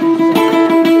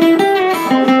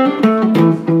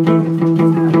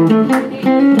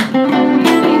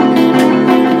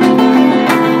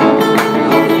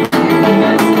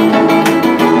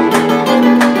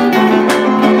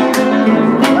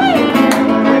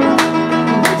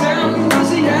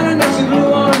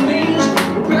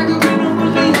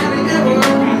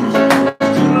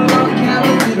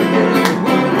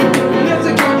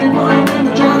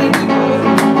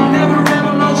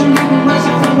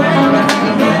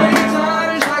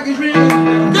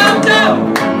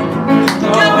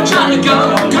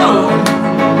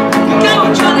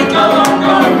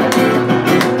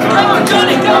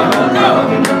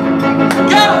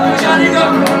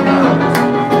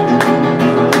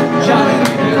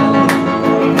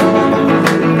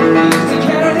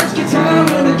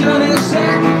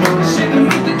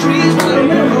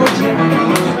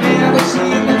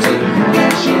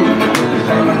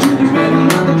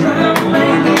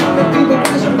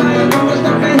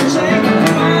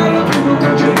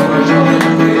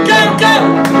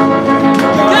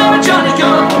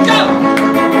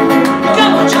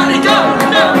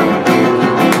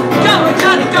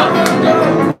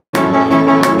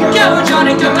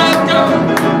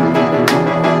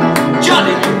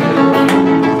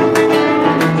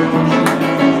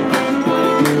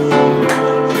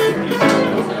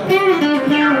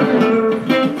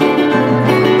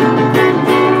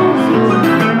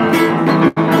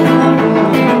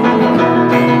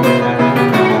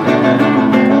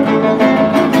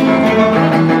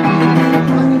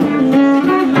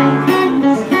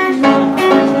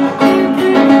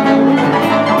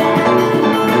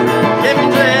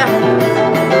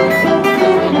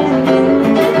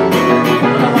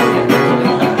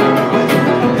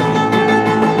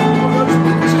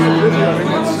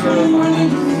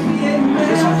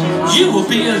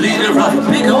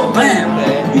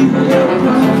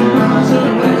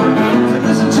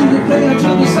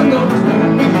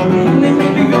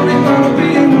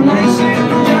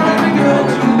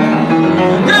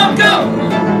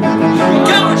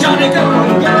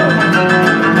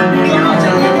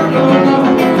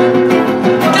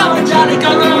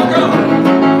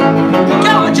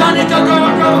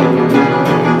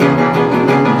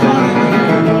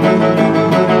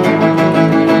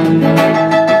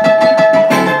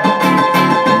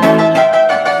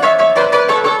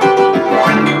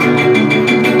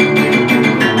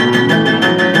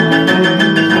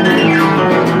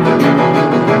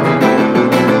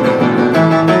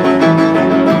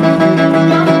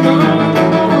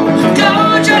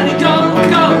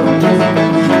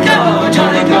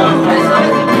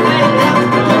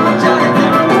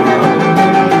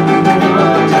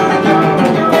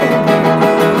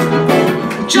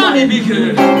 Everybody be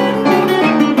good.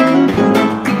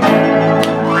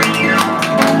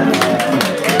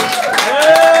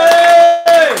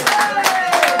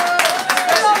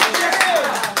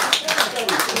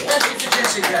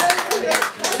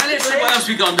 What else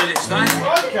we got to do this time?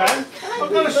 Okay.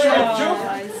 I've got a straight jump.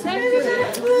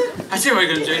 I see what we're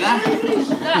going to do now. We're going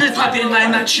to play a bit of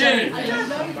Name That Tune.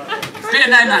 Bit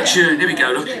of Name That Tune. Here we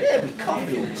go, look.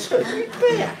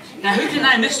 Now, who can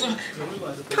name this, look?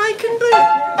 Cake and Boo.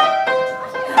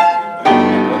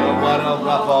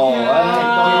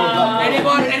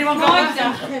 Anyone got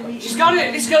that? She's got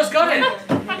it. This girl's got it.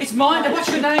 It's mine. What's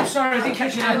your name? Sorry, I didn't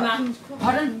catch your name.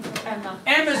 Pardon? Emma.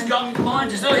 Emma's got mine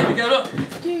as well. Here we go, look.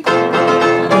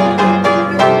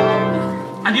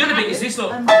 And the other bit is this,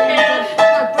 look. And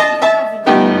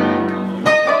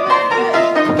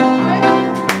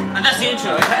that's the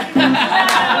intro, okay?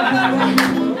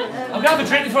 I'm going to have a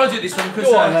drink before I do this one because,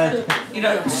 you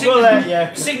know,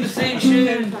 sing the theme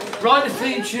tune, write the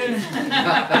theme tune.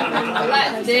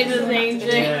 Let's do the theme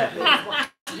tune.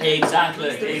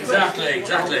 Exactly. Here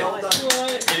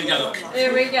we go, look.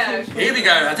 Here we go. Here we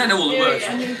go. I don't know all the words.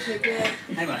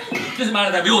 Anyway, it doesn't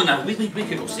matter that we all know. We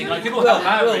can all sing. We can all help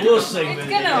out. We'll sing. It's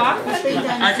going to happen.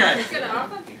 Okay. It's going to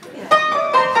happen.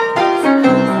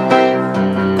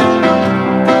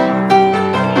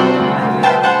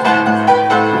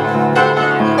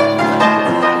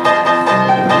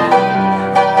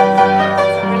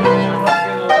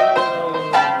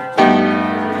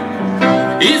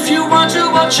 If you want to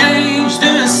change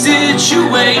the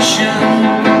situation,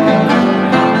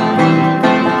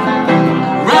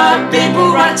 right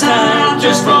people, right time,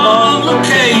 just wrong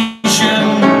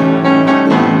location.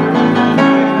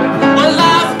 Well,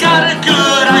 I've got a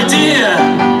good idea,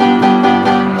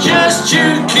 just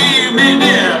you keep me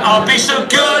near, I'll be so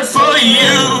good for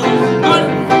you. But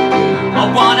I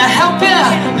wanna help you,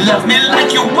 love me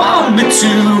like you want me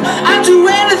to, I'd do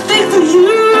anything for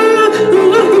you.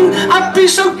 I'd be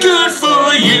so good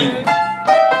for you.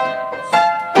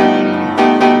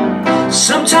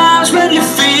 Sometimes when you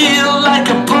feel like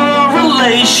a poor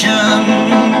relation,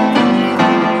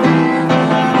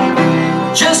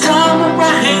 just come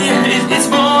right here, it's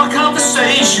more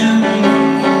conversation.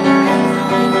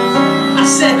 I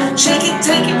said, take it,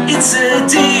 it's a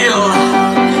deal.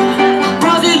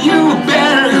 Brother, you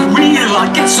better real,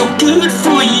 I get so good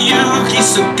for you, he's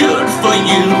so good for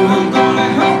you.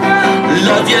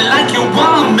 Love you like you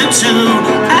want me to,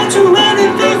 I'd do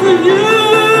anything for you.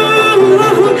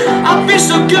 I'll be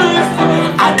so good,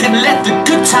 I can let the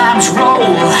good times roll.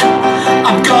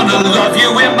 I'm gonna love you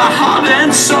in my heart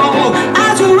and soul.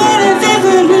 I'd do anything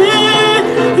for you.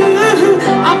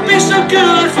 I'll be so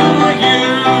good for you.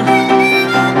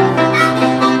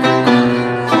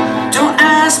 Don't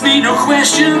ask me no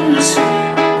questions,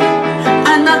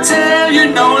 and I'll tell you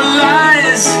no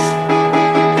lies.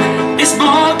 It's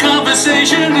more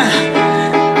conversation.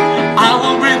 I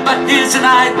will bring my ears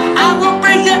tonight. I will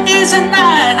bring your ears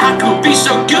tonight. I could be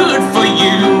so good for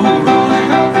you.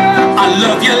 I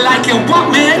love you like you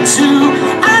want me to.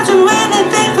 I'll do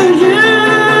anything for you.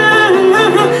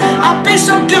 I'll be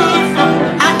so good.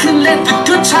 I can let the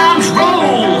good times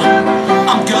roll.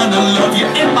 I'm gonna love you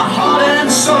in my heart and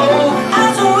soul.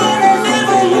 I'll do anything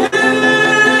for you.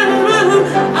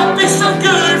 I'll be so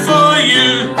good for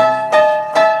you.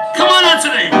 Come on,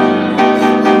 Anthony.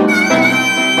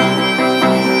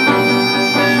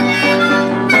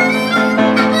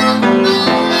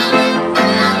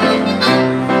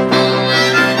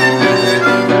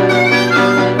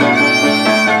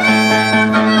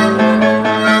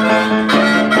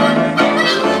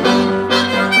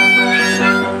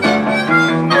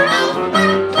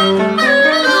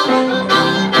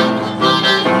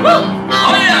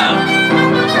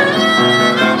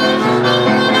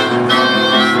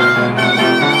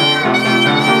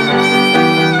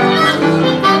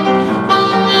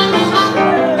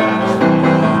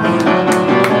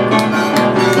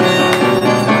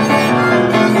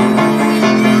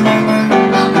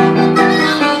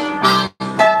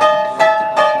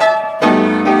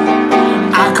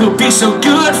 Could be so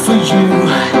good for you.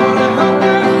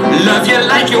 Love you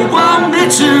like you want me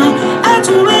to. I'd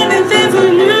do anything for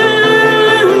you.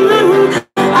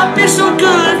 I'd be so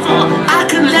good for. I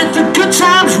can let the good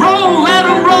times roll, let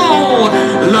them roll.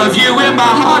 Love you in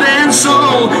my heart and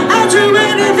soul. I'd do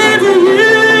anything for you.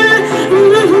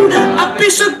 I'd be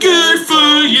so good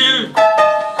for you.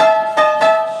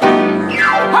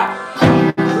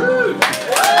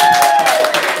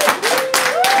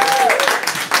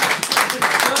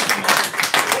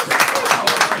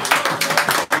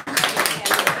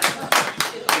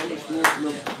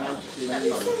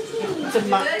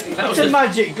 It's a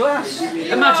magic glass.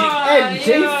 The magic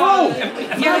empty full.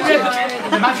 Have you ever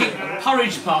read the magic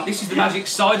porridge part? This is the magic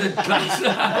cider glass.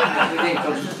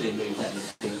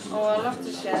 Oh, I'll have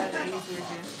to share these with you.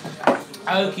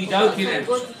 Okie dokie then.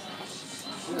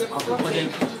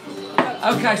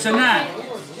 Okay, so now.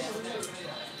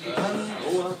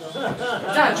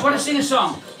 Dad, do you want to sing a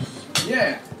song?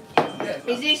 Yeah.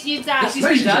 Is this your dad? This is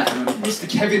my dad. Mr.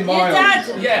 Kevin Your Miles. dad?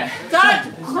 Yeah.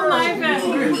 Dad, come over.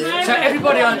 So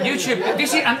everybody on YouTube,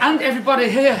 this is, and everybody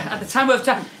here at the Tamworth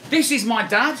Tap, this is my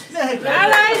dad.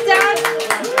 Hello, Dad.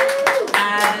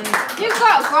 And you've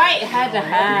got a great head of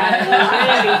hair. You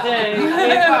really do. You've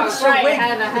got a great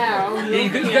head of hair.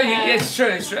 yeah, it's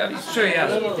true, yeah.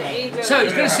 So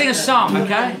he's going to sing a song,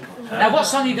 okay? Now what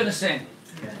song are you going to sing?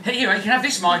 Here you go, you can have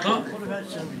this mic, look.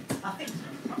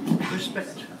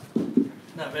 Respect.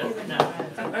 No.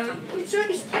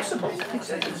 It's possible.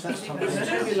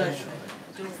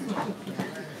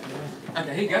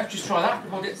 Okay, here you go, just try that.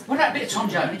 Hold it. What about a bit of Tom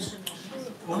Jones?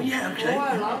 Oh yeah, okay. Oh,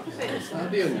 I like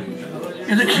it.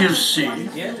 In the QC.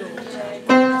 Yeah.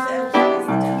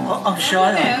 I'm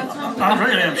shy. I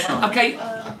really am shy. Okay,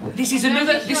 this is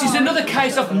another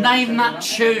case of name that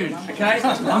tune. Okay,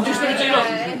 I'm just going to do it.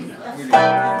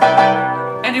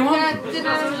 Anyone?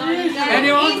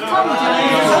 Anyone?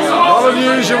 Not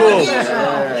unusual.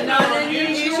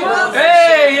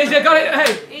 Hey, yes, I got it.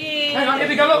 Hey, hang on, here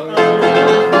we go. Look,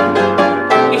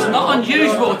 it's not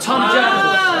unusual. Tom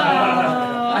Jones.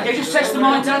 Okay, just test the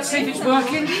mic, Dad. See if it's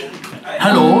working.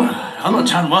 Hello, hello,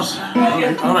 Tamworth.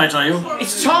 All right, are you?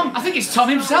 It's Tom. I think it's Tom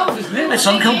himself, isn't it? It's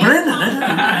Uncle Brendan, isn't it?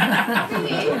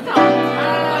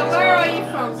 Where are you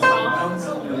from, Tom?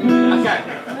 Okay,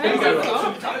 here we go.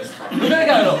 We're gonna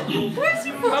go. Look. Where's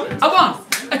he from? A 1,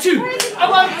 a 2, a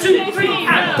 1, 2, 3,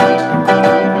 and.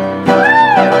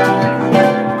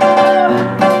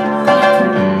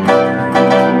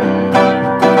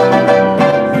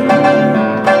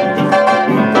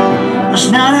 It's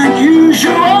not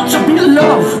unusual to be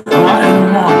loved by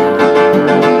anyone.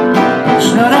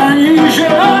 It's not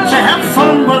unusual to have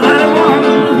fun with anyone.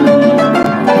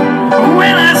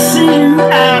 When I see you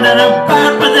out and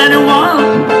about with anyone,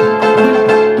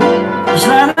 it's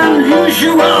not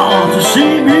unusual to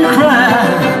see me cry.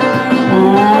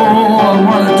 Oh, I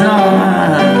wanna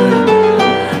die.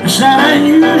 It's not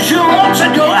unusual to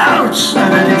go out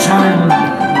at any time.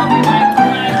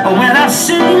 When I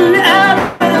see you out,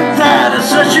 that is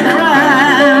such a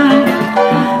crime.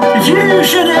 If you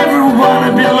should ever want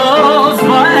to be loved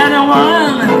by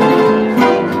anyone,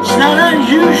 it's not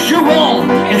unusual,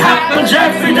 it happens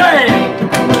every day.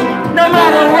 No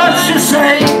matter what you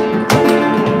say,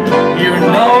 you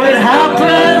know it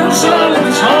happens all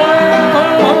the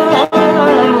time.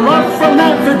 Run from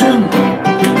never do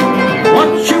what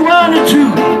you want to do.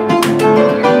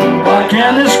 Why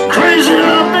can't this crazy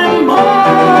love be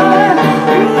mine?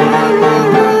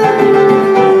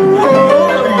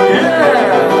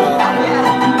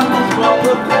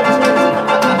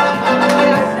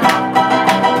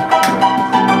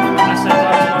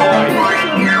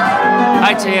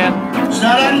 Hi, Tia. It's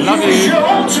not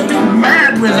unusual to be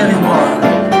mad with anyone.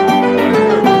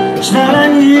 It's not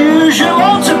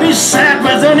unusual to be sad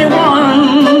with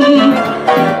anyone.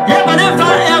 Yeah, but if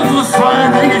I ever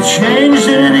find that you changed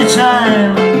at any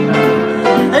time,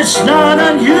 it's not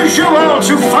unusual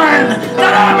to find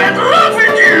that I'm in love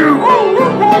with you.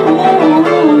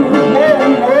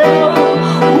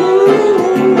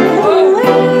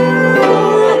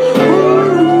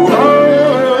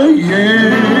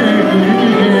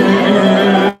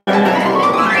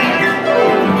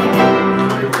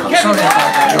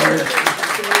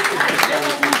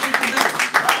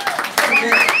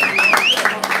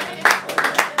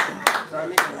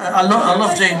 I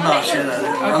love Dean Martin.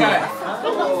 Okay.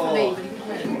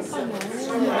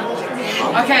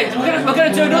 Okay, we're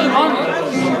gonna do another one.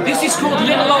 This is called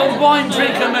Little Old Wine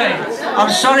Drinker Me. I'm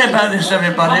sorry about this,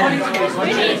 everybody.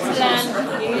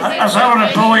 As I want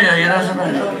to bore you, you know what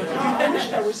I mean?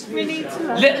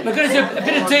 We're gonna do a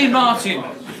bit of Dean Martin.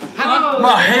 Hang on.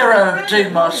 My hero,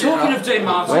 Dean Martin. Talking of Dean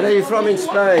Martin. Where are you from in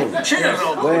Spain? Cheers.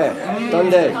 Where?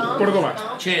 Donde? Córdoba.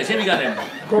 Cheers. Here we go then.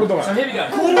 Córdoba. So here we go.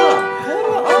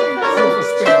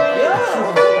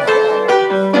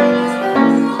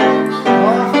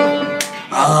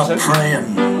 I'm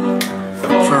praying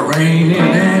for rain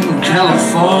in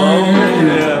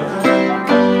California,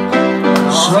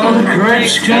 so the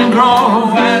grapes can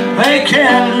grow and they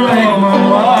can make more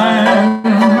wine.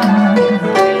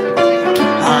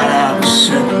 I'm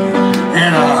sitting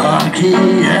in a honky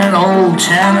and old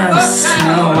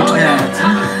Tennessee tent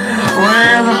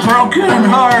with a broken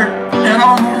heart and a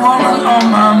woman on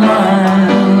my mind.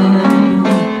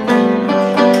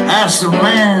 asked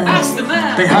the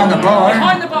man, behind the bar,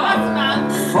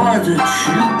 for the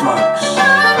jukebox.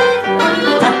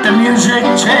 But the music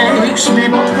takes me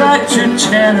back to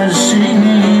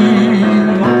Tennessee.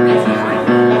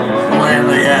 When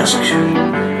they ask,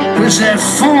 who's that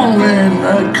fool in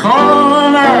the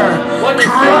corner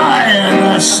crying?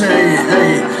 I say,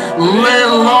 hey,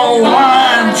 little old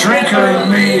wine drinker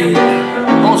me.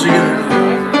 All together.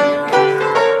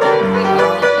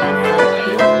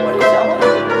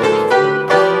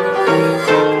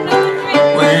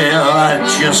 Well, I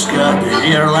just got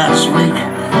here last week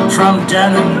from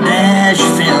down in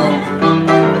Nashville.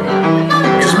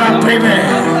 'Cause my baby,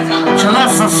 she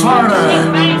left for Florida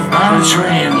on a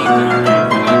train.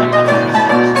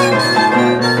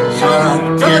 So I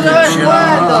get a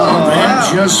job and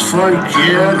just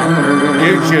forget her.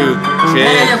 YouTube,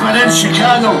 Hey, but in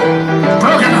Chicago,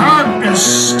 broken heart is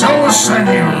still the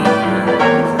same.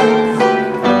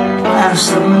 As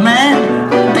the man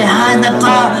behind the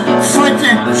bar for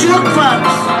the jukebox.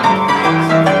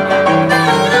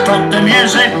 But the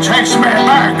music takes me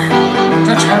back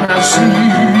to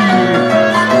Tennessee.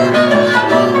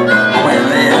 When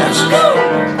they ask,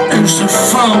 who's the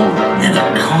fool in the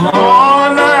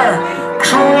corner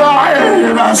crying?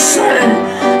 And I say,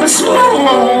 it's a little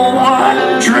old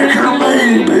wine drinker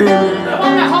me, baby.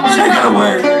 Take it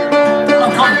away.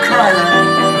 I'm gonna cry now.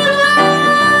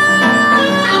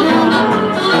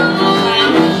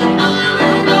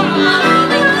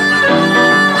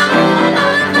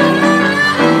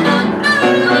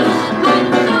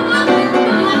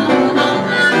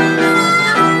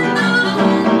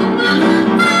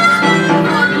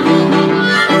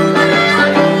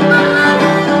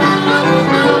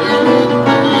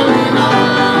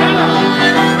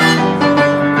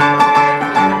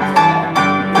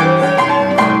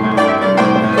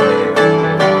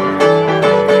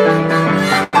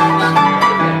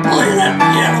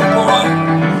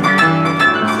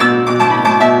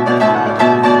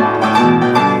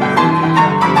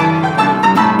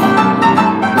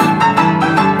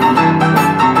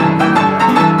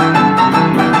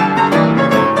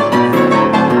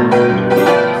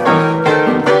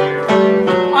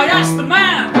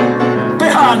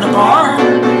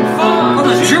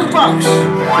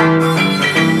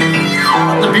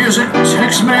 The music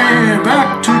takes me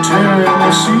back to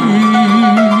Tennessee.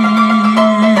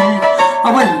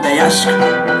 When they ask,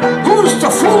 who's the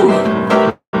fool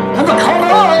in the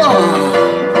corner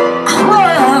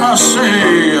crying? I say,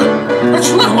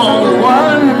 it's little old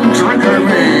wine drinker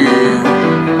me.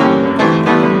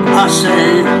 I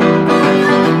say,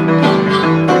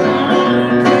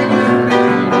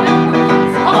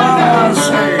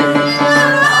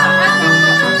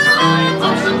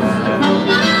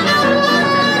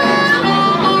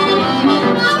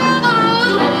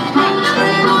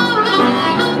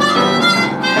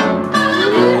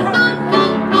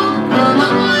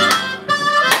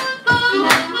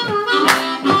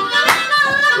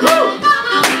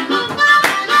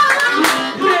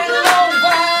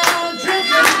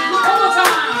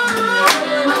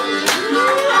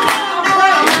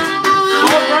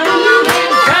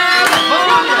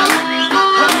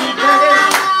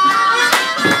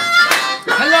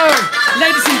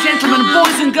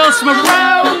 From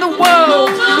around the world,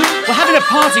 we're having a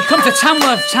party. Come to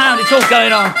Tamworth town, it's all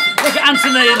going on. Look at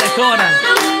Anthony in the corner.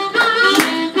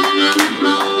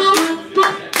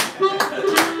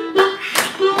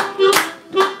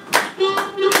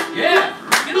 Yeah,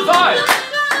 get the vibe.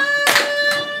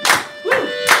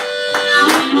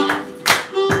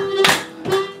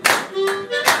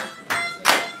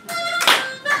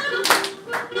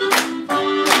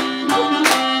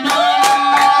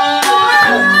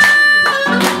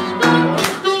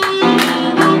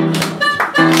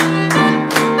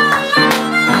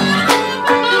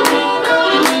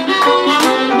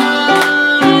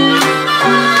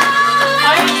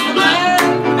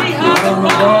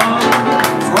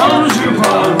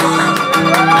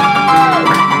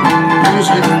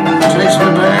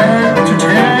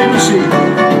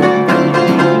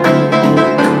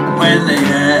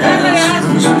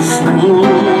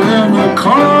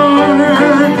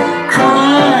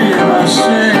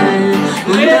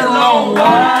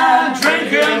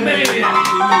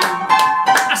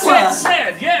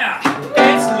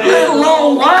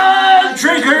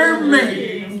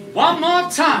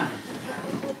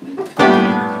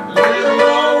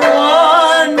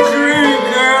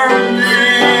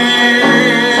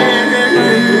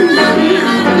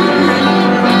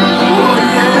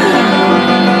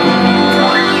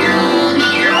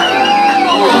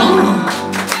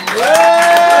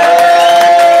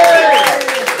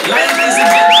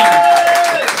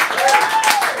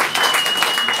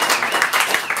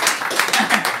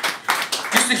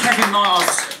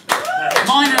 Miles.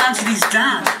 Mine and Anthony's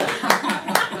dad.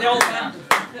 The old man.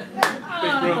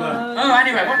 Oh,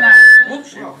 anyway, what now?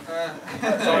 Whoops.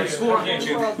 Sorry, swore on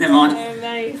YouTube. Never mind.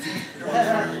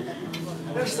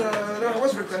 There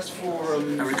was a request for...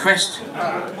 A request?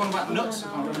 One about nuts.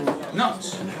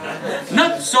 Nuts.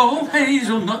 Nuts or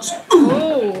hazelnuts.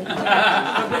 Ooh.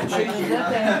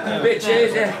 A bit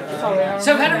cheesy.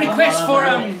 So I've had a request for,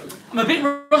 I'm a bit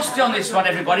rusty on this one,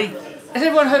 everybody. Has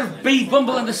everyone heard of Bee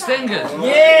Bumble and the Stingers?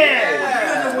 Yeah!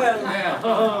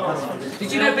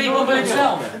 Did you know Bee Bumble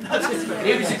himself?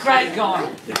 He was a great guy.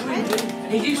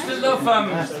 He used to love,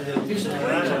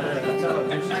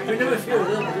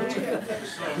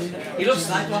 he loves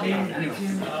anyway.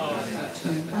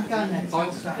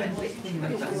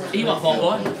 You want one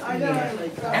boy?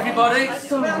 Everybody,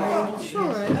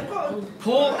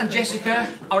 Paul and Jessica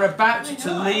are about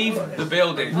to leave the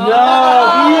building.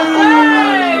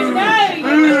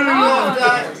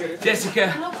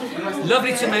 Jessica,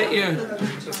 lovely to meet you.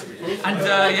 And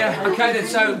yeah, okay then,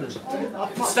 so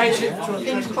stay tuned.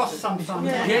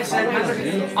 Yes,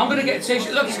 I'm going to get a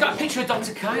t-shirt. Look, he's got a picture of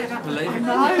Dr. K, I don't believe it.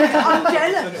 No, I'm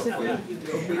jealous. Do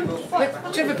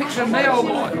you have a picture of me or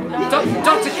what?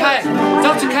 Dr. K,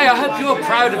 Dr. K, I hope you're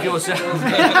proud of yourself.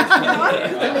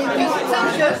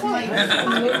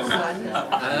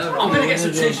 I'm going to get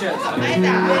some t-shirts.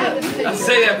 I'll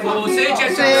see you, Paul. See you,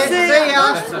 Jessica. See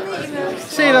ya.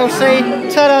 See you, Elsie.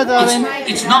 Ta-da, darling.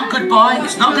 It's not goodbye.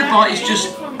 It's not goodbye. It's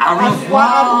just au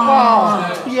revoir.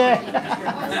 Yeah.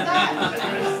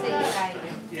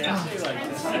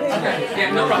 Okay,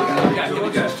 yeah, no problem. Okay, here we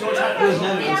go.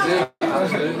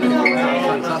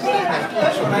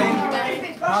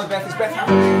 Hi, Beth. It's Beth.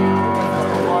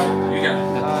 You go.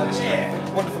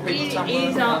 Wonderful people.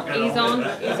 He's on.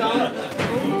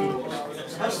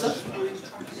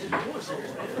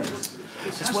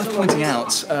 It's worth pointing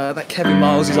out that Kevin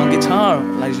Miles is on guitar,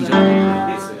 ladies and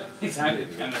gentlemen. He's happy.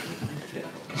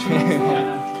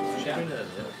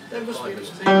 Is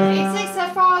this a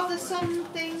father-son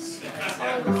thing?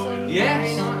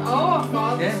 Yes. Oh, a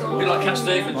father-son. Yeah, a bit like Cat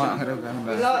Stevens. Right, I'm going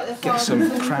to get some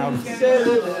crowd.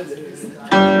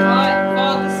 Right,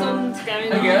 father-son's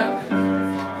going on. There you go.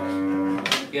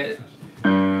 Yeah.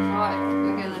 Right,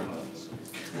 we're gonna.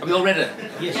 Are we all ready?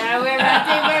 Yes. Yeah, we're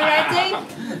ready.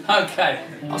 Okay.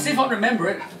 I'll see if I can remember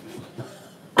it.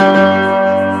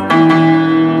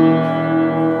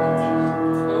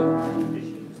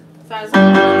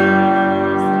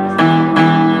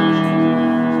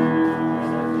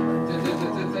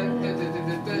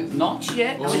 Not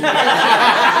yet. George. I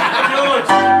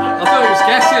thought he was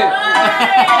guessing.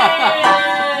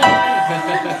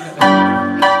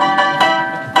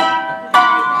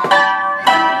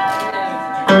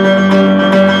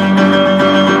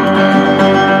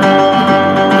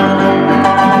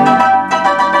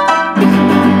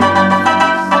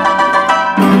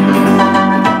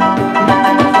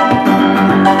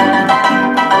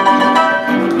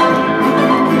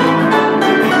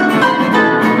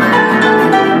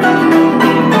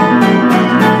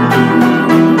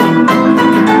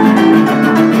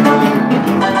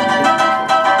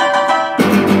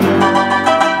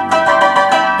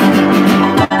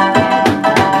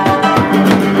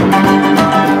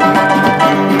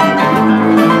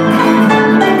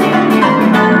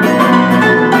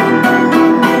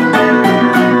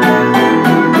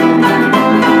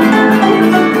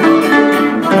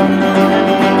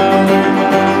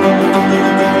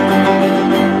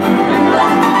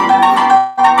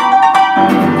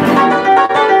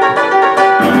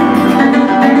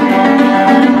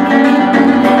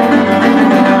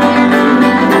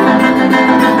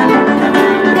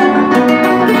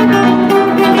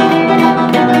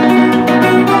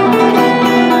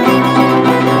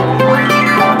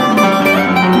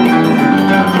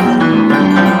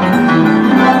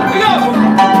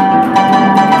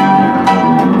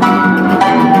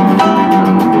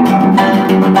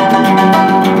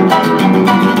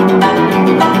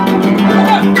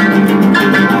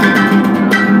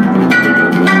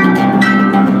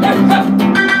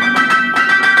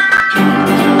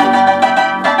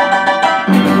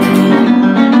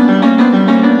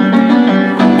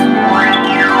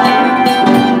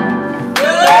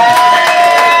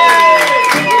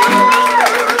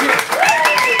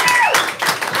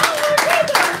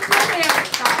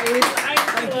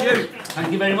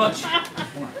 Thank you very much.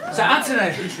 So,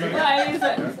 Anthony.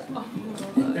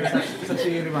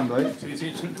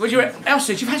 Would you,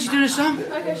 Elsie, do you fancy doing a song?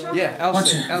 Okay, sure. Yeah,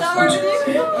 Elsie.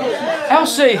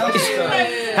 Elsie,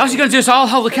 how's he going to do this? I'll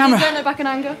hold the camera. Don't look back in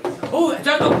anger. Oh,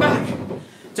 don't look back.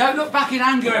 Don't look back in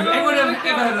anger. Everyone ever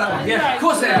heard of that one? Yeah, of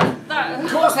course they have.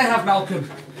 Of course they have, Malcolm.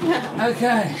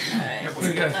 Okay. Here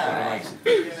we go.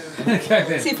 Okay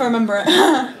then. See if I remember it.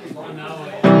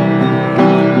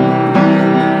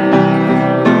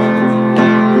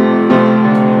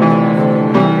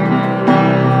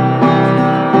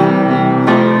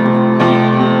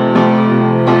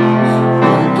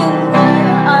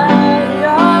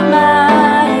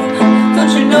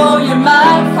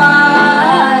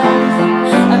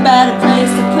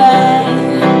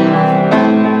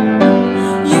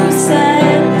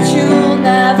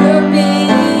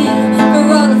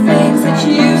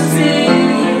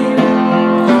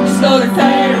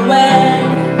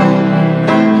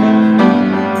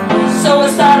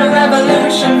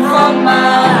 From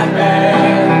my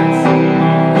brains,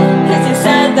 'cause you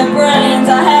said the brains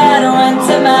I had went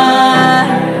to mine.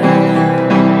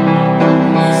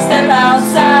 Step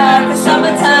outside, 'cause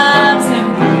summertime's in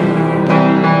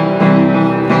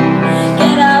bloom.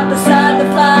 Get out beside the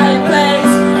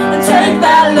fireplace and take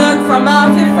that look from off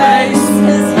your face,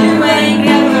 'cause you ain't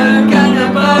never gonna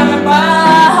burn my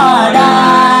heart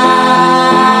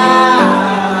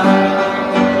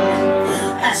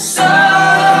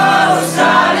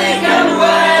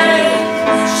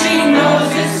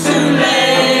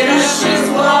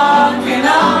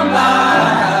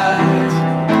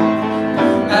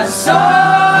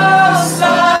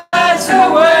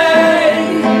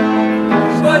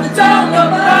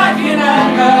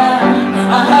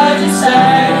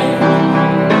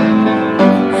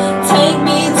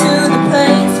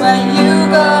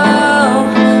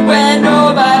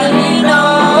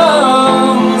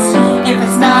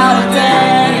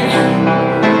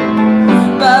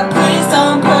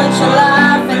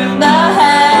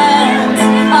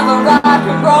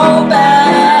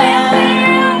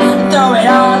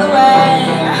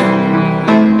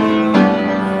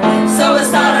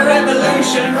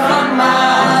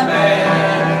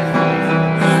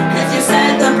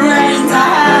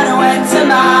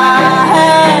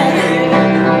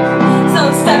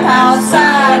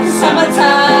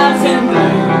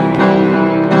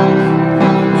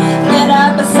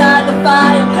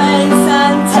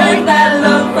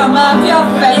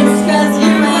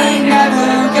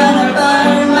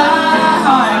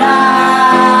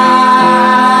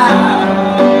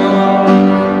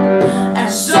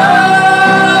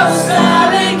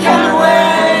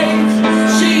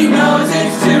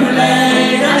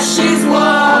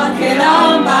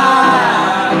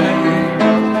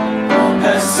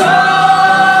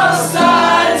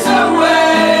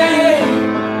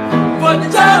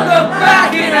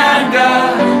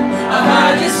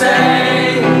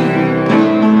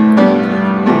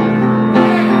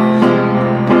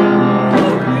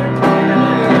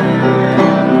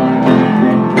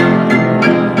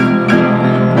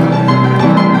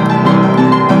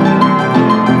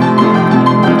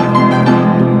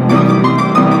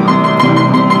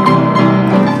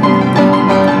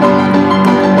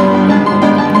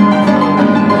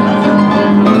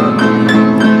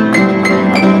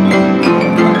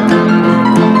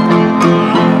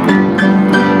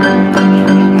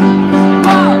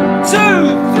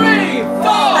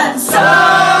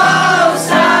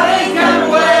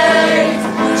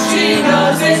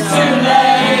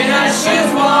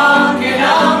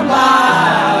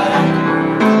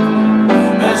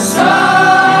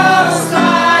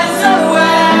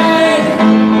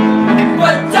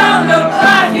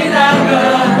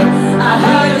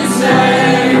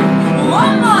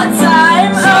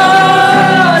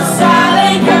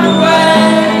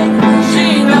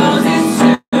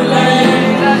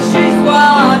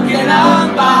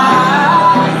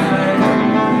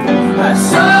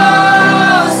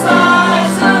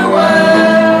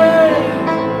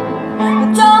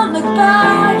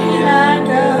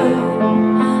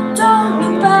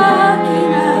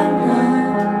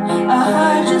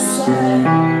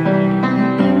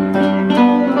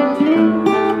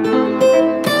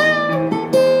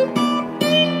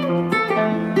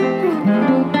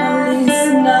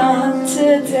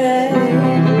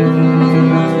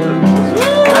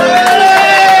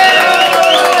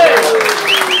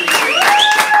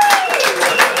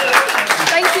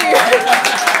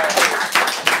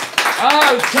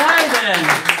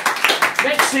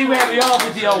See where we are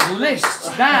with the old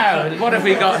list. Now, what have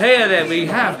we got here then? We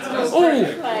have,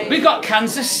 we got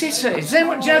Kansas City. Is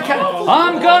anyone, do you know,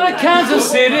 I'm going to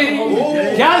Kansas City.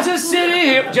 Kansas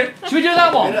City. Should we do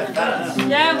that one?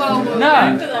 Yeah, well,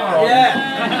 no.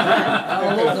 Yeah. I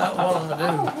love that one,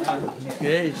 I do.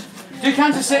 Yes. Do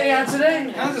Kansas City out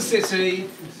today? Kansas City.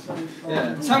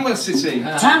 Yeah. Tamworth City.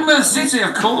 Tamworth City,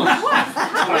 of course.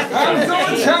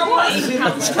 Tamworth City.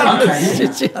 Tamworth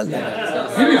City.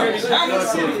 Here we go. Tamworth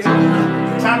City.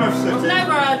 Never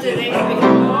heard of this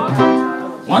before.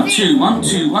 1 2 1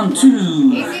 2 1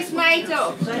 2. Is this made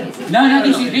up? No,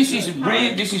 this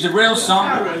is a real song.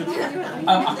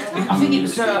 I think it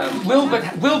was Wilbert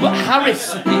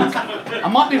Harris. I think. I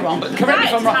might be wrong, but correct me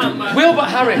if I'm wrong. Wilbert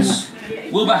Harris.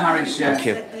 Wilbert Harris. Yeah. Thank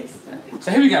you.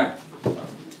 So here we go.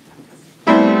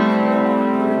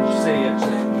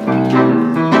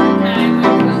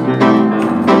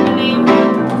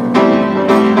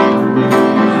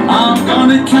 I'm going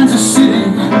to Kansas City,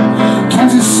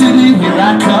 here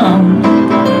I come.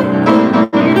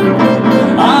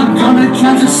 I'm going to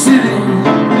Kansas City,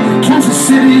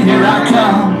 here I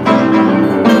come.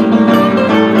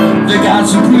 They got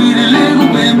some pretty little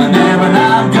women there, and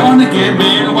I'm going to get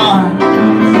me one.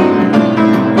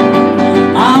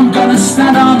 I'm going to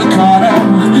stand on the corner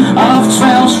of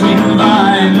 12th Street and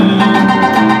Vine.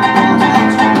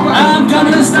 I'm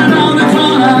going to stand on the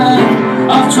corner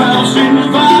of 12th Street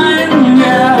and Vine,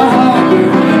 yeah.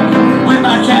 With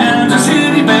my Kansas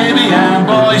City baby, and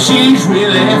boy, she's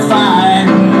really fine.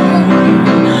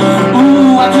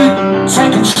 Ooh, I could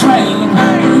take a train,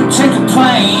 take a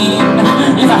plane.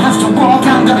 If I have to walk,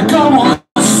 I'm gonna go all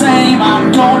the same.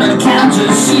 I'm going to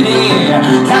Kansas City,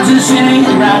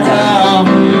 here I come.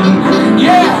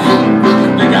 Yeah,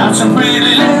 they got some pretty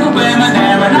little women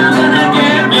there, and I'm gonna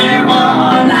get me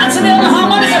one. That's an ill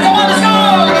harmonica, come on, let's go!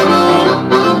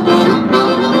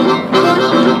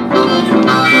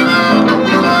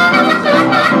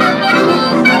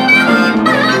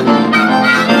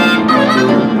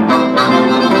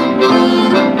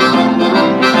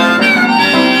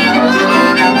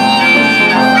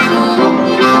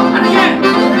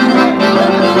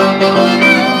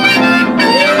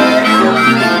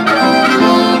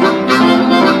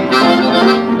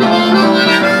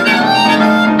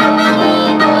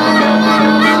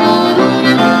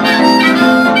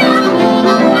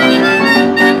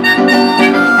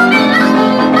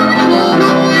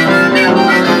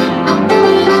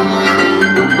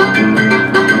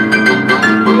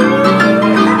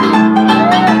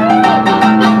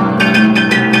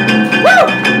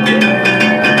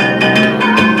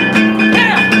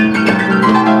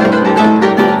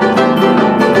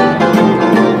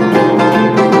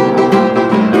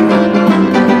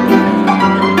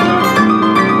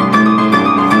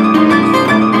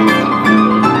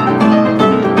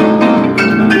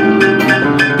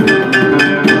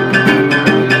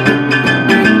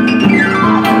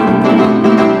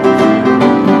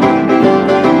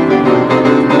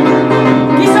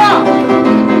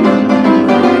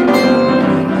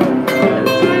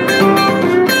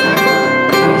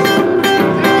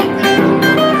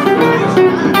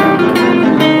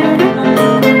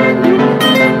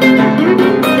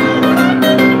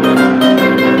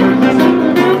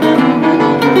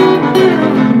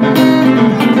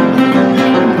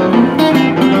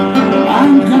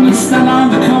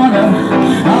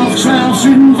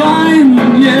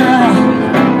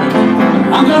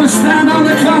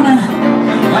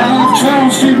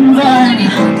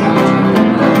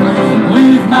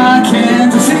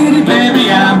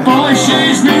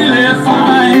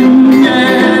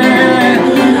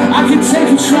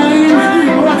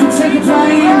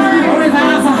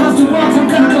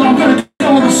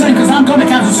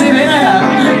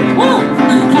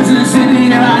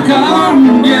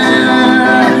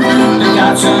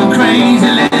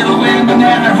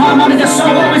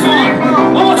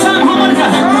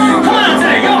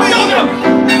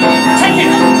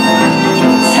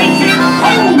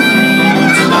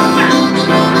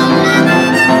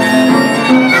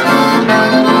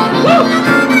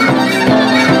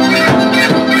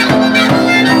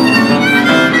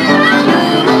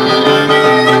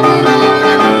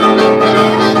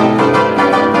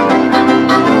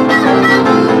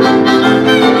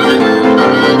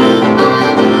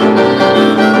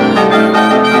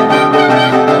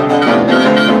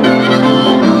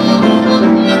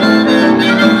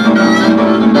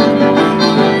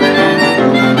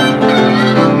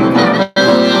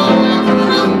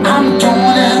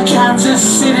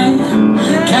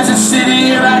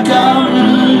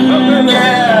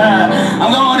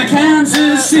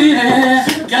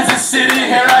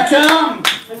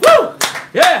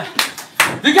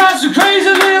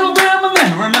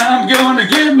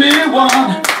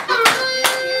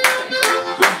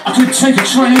 Take a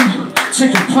train,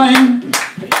 take a plane,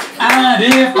 and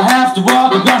if I have to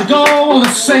walk, I'm gonna go the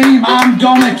same. I'm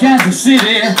going to Kansas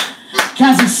City,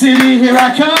 here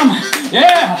I come,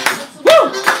 yeah,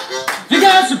 woo! You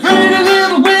got some pretty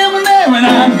little women there, and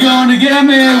I'm gonna get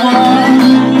me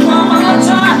one. One more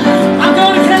time, I'm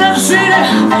going to Kansas City,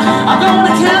 I'm going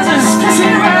to Kansas, 'cause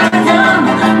here I come,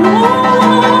 woo!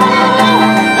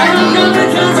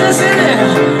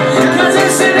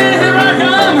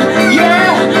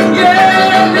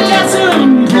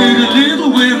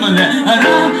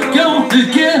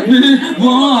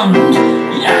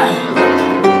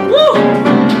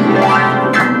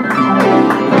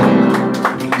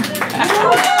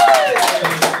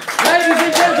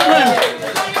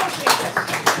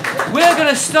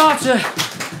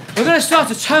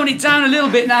 to tone it down a little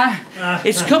bit now.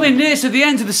 It's coming near to the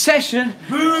end of the session.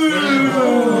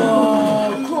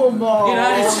 Oh, come on. You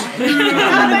know,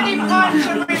 how many pints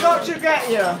have we got to get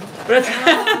you? As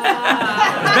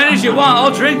many as you want,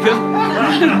 I'll drink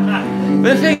them.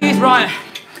 But the thing is, right,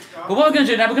 well, what we're going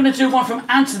to do now, we're going to do one from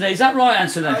Anthony. Is that right,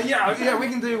 Anthony? Yeah, we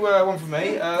can do one for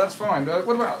me. That's fine.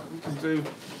 What about, we can do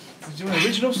you want an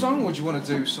original song, or do you want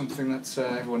to do something that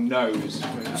everyone knows?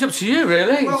 It's up to you,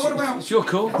 really. Well, what about... It's your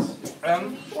call.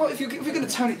 Well, if you're going to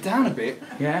tone it down a bit,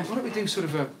 yeah. Why don't we do sort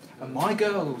of a My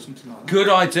Girl or something like that? Good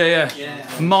idea. Yeah.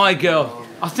 My Girl.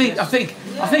 I think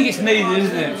it's needed,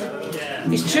 isn't it?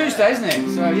 Yeah. It's Tuesday, isn't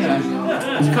it? So you know,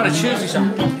 it's kind of Tuesday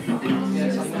song.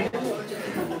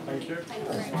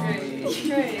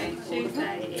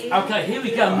 Okay, here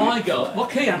we go. My Girl. What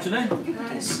key, Anthony?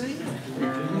 C.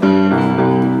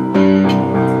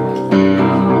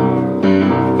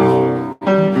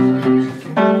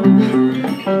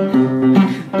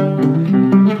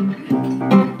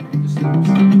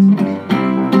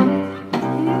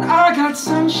 I got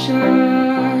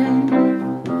sunshine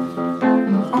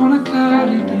on a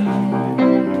cloudy day.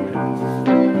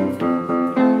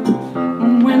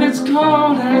 When it's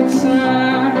cold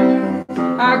outside,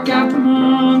 I got the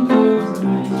mongoose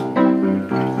blade.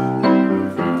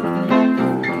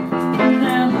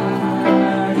 And I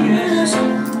guess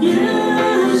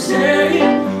you say,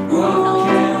 what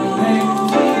can make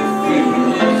me feel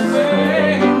this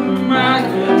way? My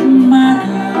girl,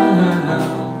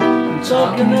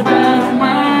 talking about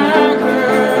my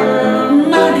girl,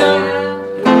 my girl.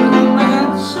 I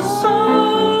got so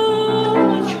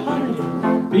much honey,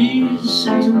 please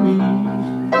send to me.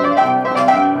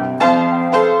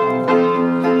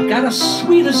 I got a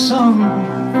sweeter song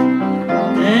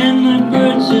than the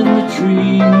birds in the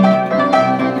tree.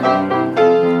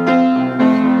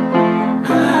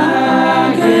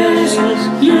 I guess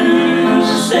you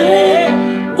say,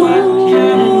 what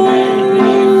can make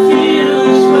me feel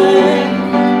this way?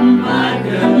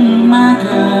 My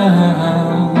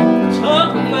girl,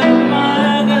 talk about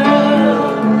my girl,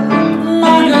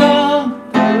 my girl.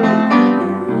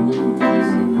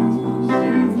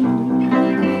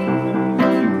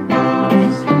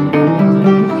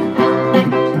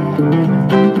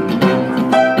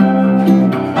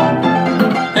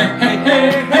 Hey, hey, hey,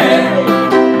 hey.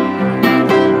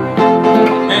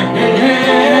 Hey, hey, hey.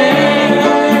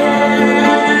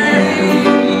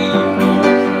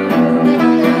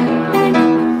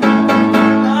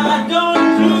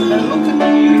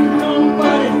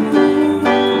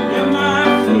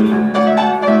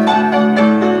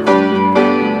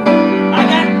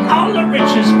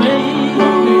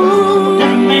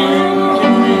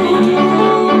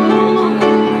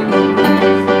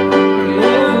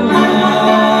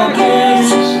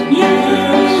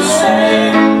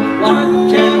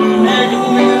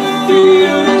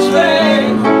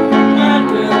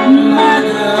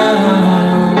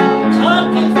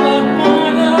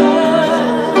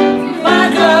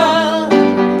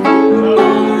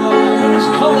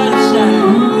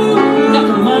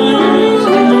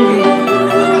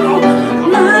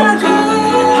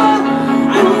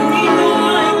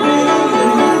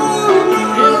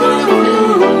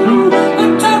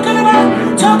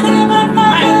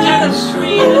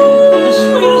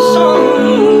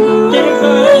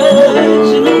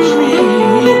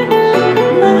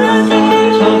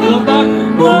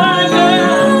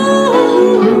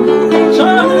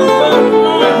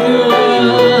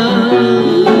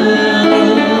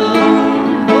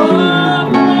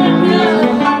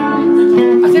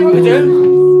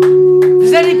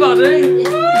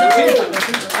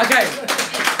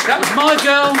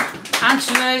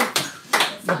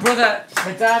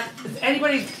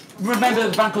 Anybody remember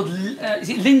the band called, is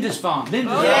it Linda's Farm?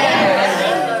 Linda's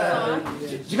Farm. Do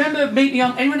you remember Meet Me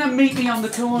On, anyone know Meet Me On the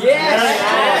Corner?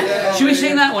 Yes. Should we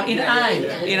sing that one? In A?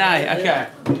 In A, okay.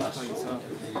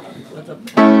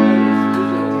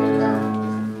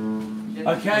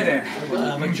 Okay then.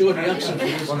 I'm a Geordie accent.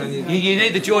 You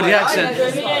need the Geordie accent.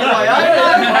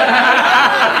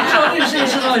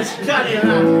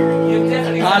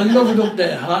 I love it up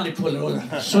there, Hartlepool,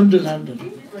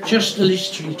 Sunderland, just the Lee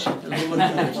Street.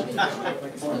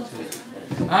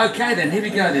 Okay then, here we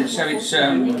go then. So it's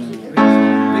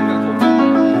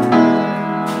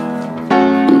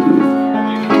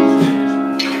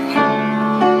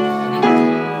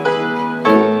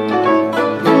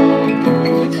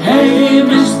Hey,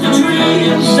 Mr.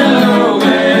 Dream, so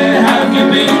where have you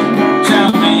been?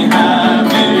 Tell me how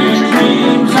many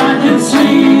dreams I can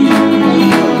see.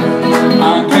 I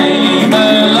came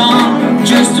along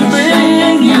just to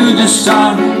bring you the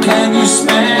sun. Can you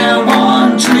spare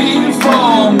one dream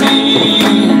for me?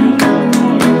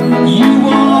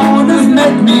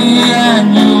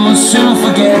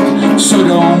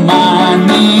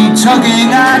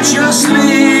 tugging at your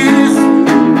sleeve.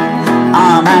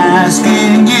 I'm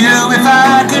asking you if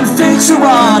I can fix a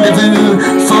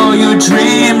rendezvous, for your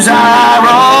dreams are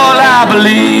all I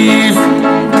believe.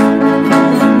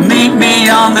 Meet me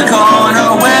on the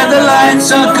corner where the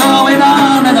lights are going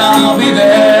on, and I'll be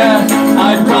there.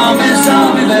 I promise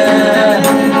I'll be there.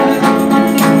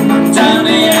 Down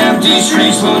the empty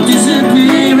streets will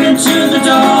disappear into the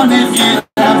dawn if you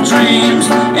have dreams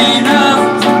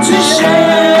enough to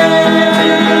share.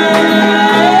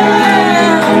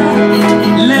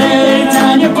 Lay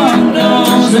down your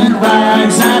bundles and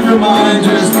rags and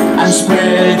reminders, and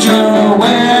spread your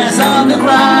wares on the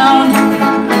ground.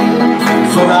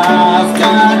 For I've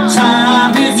got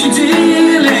time if you're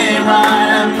dealing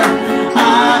rhyme.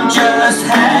 I'm just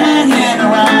hanging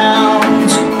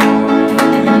around.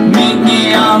 Meet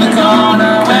me on the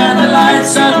corner where the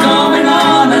lights are going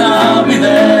on, and I'll be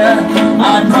there.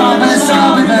 I promise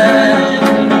I'll be there.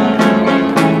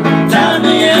 Down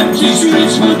the empty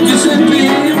streets will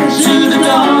disappear to the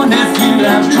dawn if you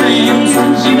have dreams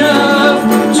enough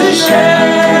to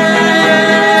share.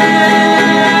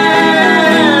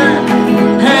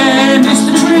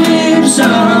 So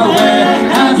where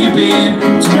have you been?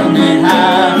 Tell me,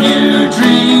 have you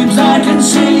dreams I can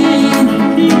see?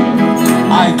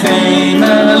 I came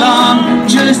along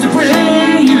just to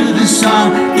bring you this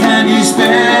song. Can you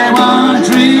spare one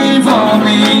dream for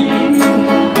me?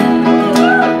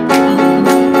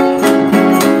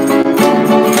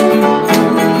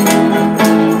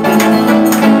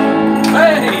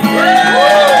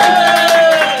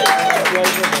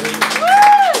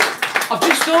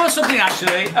 Something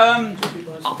actually.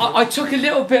 I took a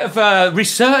little bit of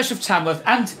research of Tamworth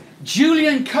and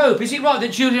Julian Cope. Is it right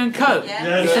that Julian Cope?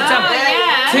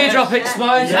 Yeah. Teardrop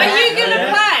Explodes. Are you going to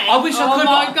play? I wish I could.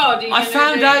 Oh my God! I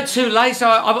found out too late, so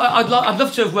I'd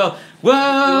love to have.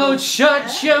 Well,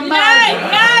 shut your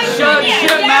mouth. Shut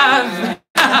your mouth.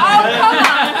 Oh, come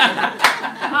on.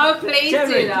 Oh, please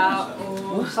do that.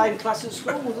 Same class at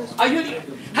school. Are you?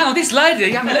 Hang on, this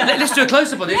lady. Let's do a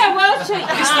close up on this. Yeah, well, this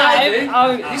lady.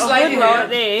 This lady like here,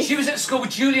 this. she was at school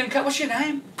with Julian Cope. What's your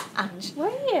name? Ange. Were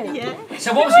you? Yeah.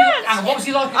 So what was he? And what was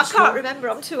he like at school? I can't remember.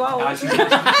 I'm too old. No, she's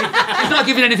not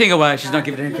giving anything away. She's not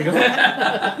giving anything away.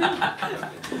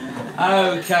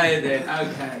 Okay then.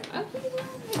 Okay.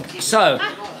 So,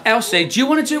 Elsie, do you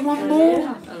want to do one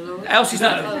more? Elsie's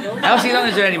not going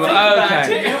to do any more.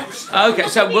 Okay. Okay.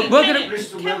 So we're going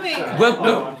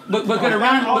to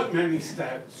round. Many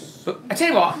steps. I tell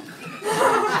you what.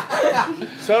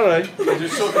 Sorry. I'm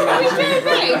just talking about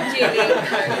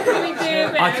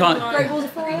I can't.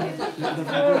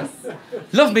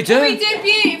 Love me do. Can we do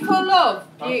Beautiful Love?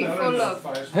 Beautiful Love.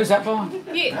 Who's that by?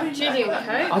 Julian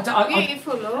Cope.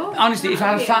 Beautiful Love. Honestly, if I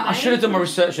had found, I should have done my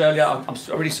research earlier. I'm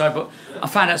really sorry, but I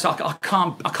found out so I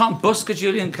can't busk a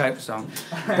Julian Cope song.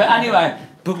 But anyway,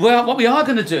 what we are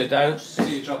going to do though.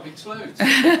 Teardrop Explodes.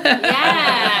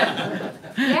 Yeah.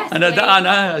 Yes, I know,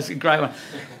 that's a great one.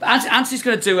 Anthony's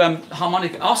going to do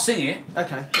harmonica. I'll sing it.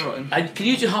 Okay, all right. Can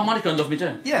you do harmonica and Love Me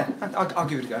Do? Yeah, I'll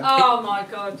give it a go. Oh my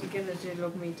God, you're going to do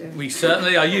Love Me Do. We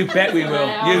certainly are. You bet we will.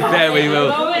 You bet we will.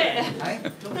 Love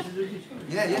it.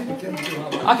 Yeah.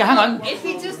 Okay, hang on. If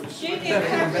you just shoot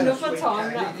it another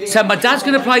time. So my dad's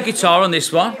going to play guitar on this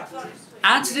one.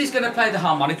 Anthony's going to play the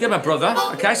harmonica, my brother.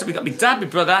 Okay, so we've got my dad, my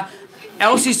brother.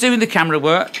 Elsie's doing the camera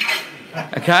work.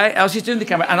 Okay, Elsie's doing the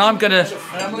camera, and I'm gonna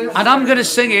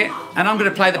sing it, and I'm gonna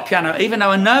play the piano, even though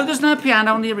I know there's no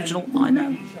piano on the original. I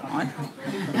know.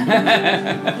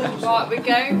 Right, we're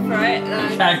going for it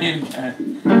then. Okay.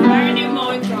 Bearing in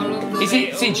mind, I love the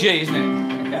It's in G, isn't it?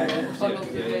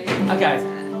 Okay.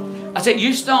 I said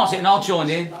you start it, and I'll join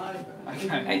in.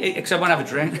 Okay. Because I won't have a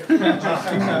drink.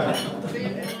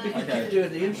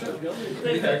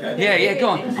 Yeah, go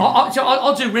on.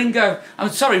 I'll do Ringo. I'm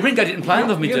sorry, Ringo didn't play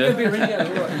Love Me Do. You're going to be Ringo,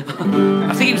 right.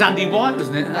 I think it was Andy White,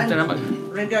 wasn't it? I don't know.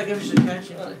 Ringo, give us a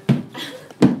catch.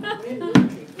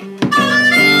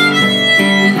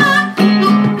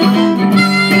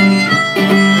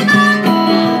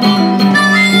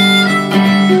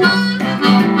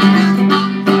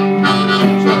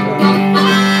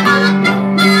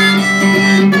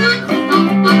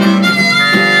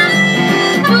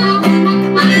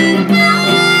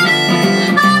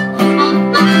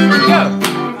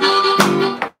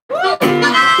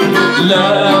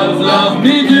 Love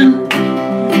me do.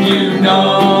 You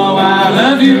know I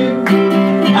love you.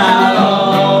 I'll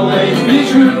always be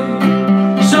true.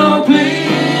 So please,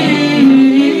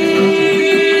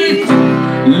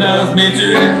 love me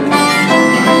do.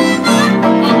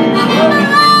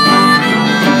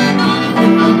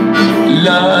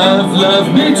 Love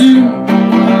me do.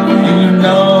 You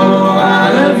know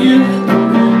I love you.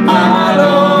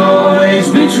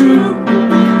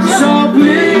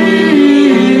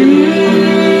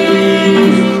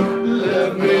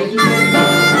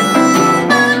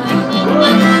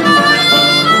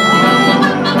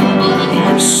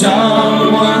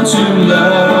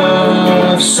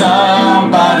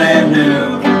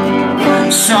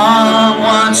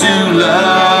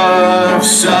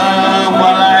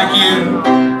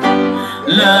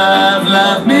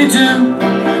 do.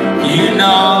 You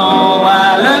know I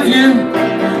love you.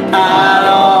 I'll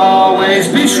always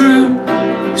be true.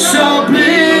 So please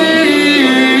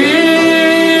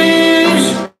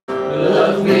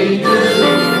love me do.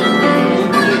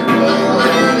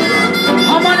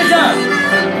 Harmonica.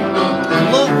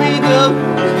 Love me do.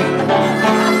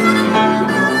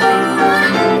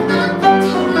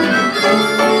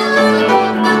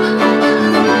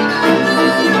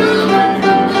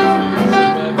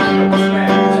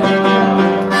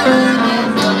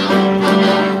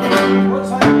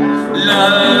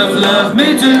 Love me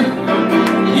too.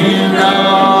 You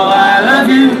know I love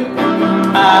you.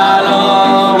 I'll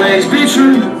always be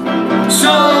true.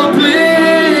 So please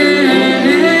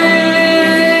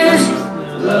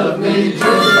love me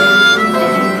too.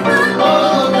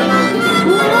 Love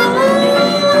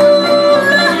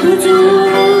me too.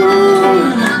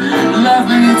 Love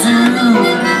me too.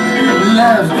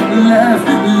 Love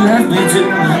me too.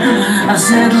 I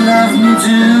said love me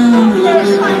too.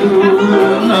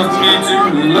 Love me too.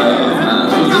 Love.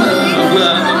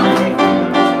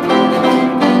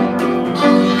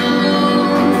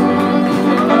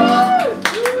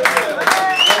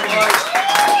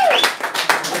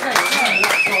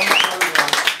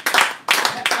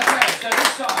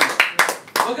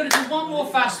 We're going to do one more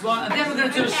fast one, and then we're going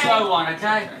to do a slow one,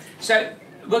 okay? So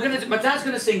we're going to do, my dad's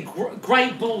going to sing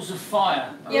Great Balls of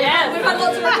Fire. Yeah, we've had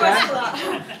lots of requests for that.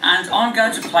 And I'm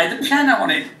going to play the piano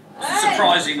on it,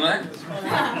 surprisingly.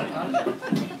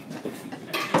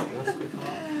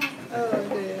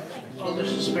 Oh,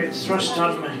 this has been thrust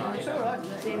on me.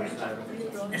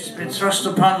 It's been thrust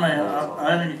upon me.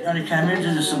 I only came in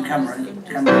to do some camera.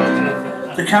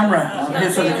 The camera. I'm here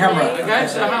for the camera. Okay,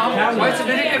 so wait a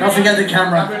minute. Don't forget the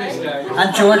camera.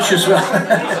 And George as well.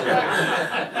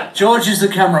 George is the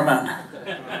cameraman.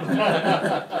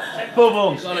 Boom,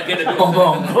 boom. Boom,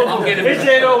 boom. It's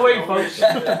here all week, folks.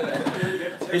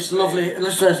 It's lovely.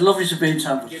 It's lovely to be in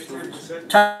Tamworth.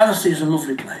 Tennessee is a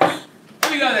lovely place.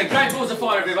 Here we go then. Great Balls of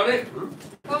Fire, everybody.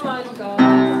 Oh my god.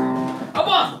 A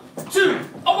 1, 2,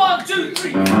 a 1, 2,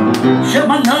 3. Shut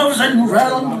my nose and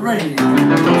rattle the rain.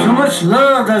 So much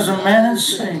love does a man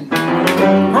insane.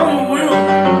 Oh, well,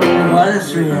 what a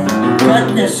thrill.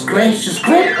 Goodness gracious,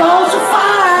 great balls of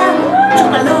fire.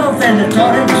 Took my love and I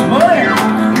thought it was mine.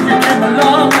 You came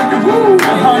along with the woo,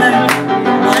 honey.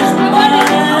 She's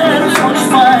mine, so much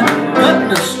fun.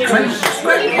 Goodness gracious,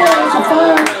 great balls of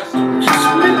fire. Kiss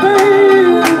me,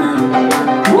 baby.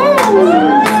 Woo,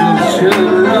 feels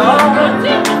good.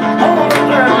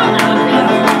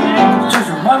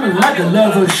 Like a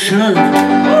lover should.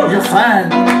 You're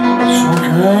fine, so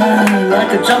good,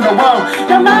 like a jungle wall.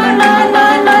 You're mine, mine,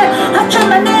 mine, mine. I trim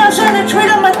my nails and I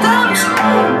treat on my thumbs.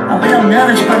 I'm a little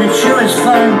nervous, but it sure is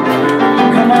fun.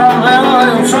 Come on,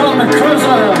 now, you'll throw me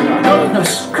cruiser.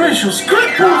 Goodness gracious,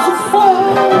 great balls of fun.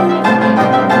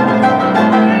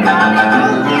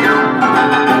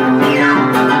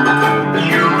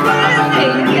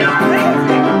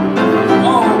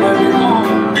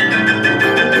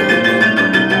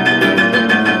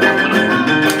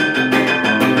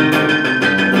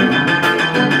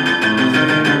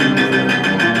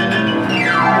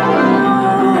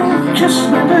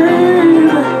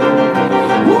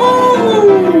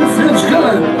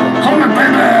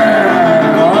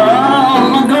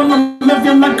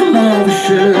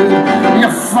 You're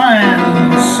fine,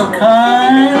 so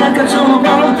kind, like a solo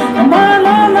bottle. Mine,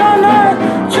 mine, mine, mine.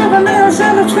 Juveniles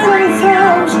and the twiddling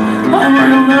flowers. I'm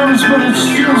real nervous, but it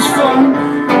feels fun.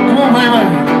 Come on, baby,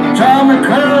 drive me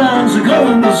crazy.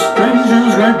 Goodness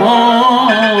gracious, great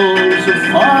balls of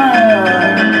fire.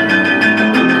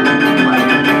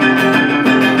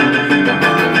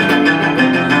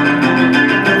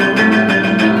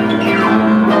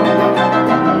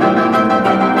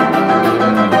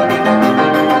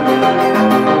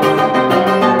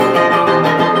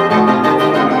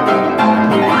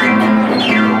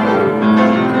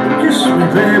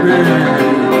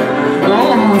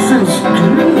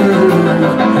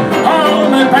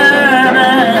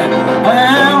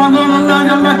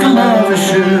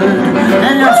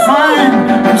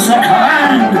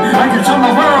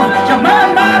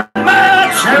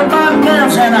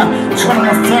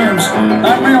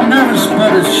 I'm real nervous,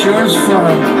 but it sure is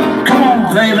fun. Come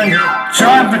on, baby,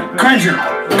 drive me crazy.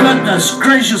 Goodness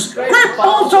gracious, great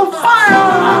balls of fire!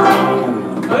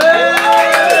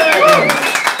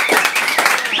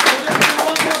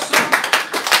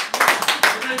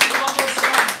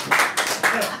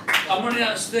 I'm running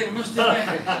out of steam, must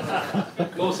admit.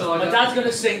 My dad's going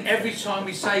to sing every time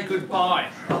we say goodbye.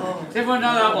 Does everyone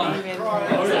know that one? Do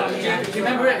you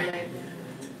remember it?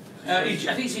 I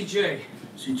think it's in G.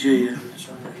 It's in G, yeah. That's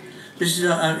right. This is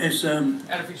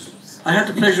I had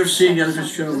the pleasure of seeing Ella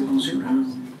Fitzgerald once. Didn't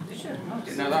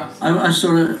know that. I saw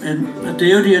her at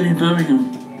the Odeon in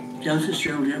Birmingham. Ella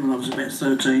Fitzgerald, yeah, when I was about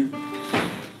 13. I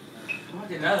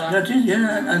didn't know that. Yeah, I did,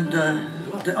 yeah, and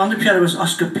on the piano was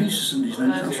Oscar Peterson, his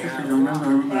name. Oscar Peterson, I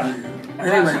remember.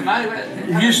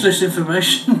 Anyway, useless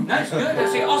information. That's good.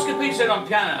 See, Oscar Peterson on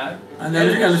piano. And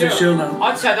Ella Fitzgerald.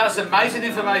 I'd say that's amazing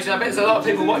information. I bet there's a lot of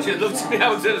people watching who'd love to be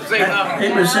able to see that.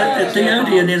 It was at the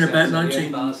Odeon in about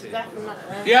 19...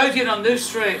 The Odeon on New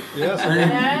Street. Yes.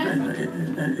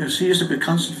 She used to be a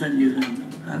concert venue then.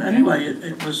 And anyway,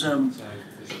 it was...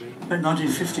 about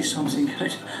 1950 something, I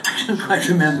can't quite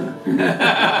remember.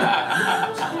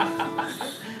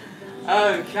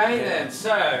 Okay then,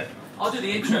 so I'll do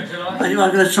the intro, shall I? Anyway,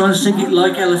 I'm going to try and sing it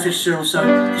like Ella Fitzgerald, so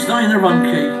it's not in the wrong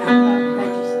key.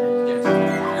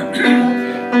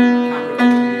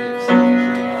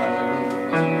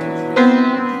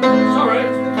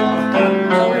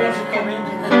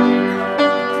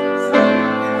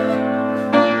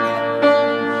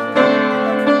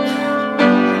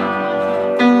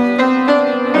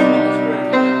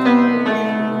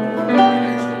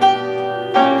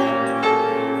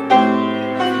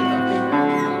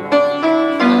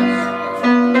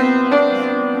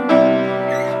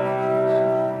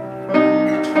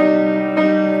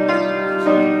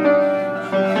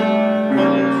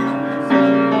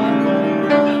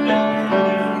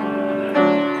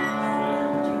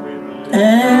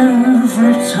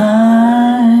 Every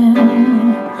time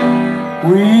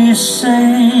we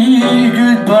say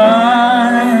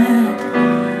goodbye,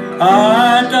 I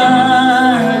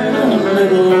die a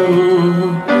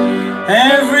little.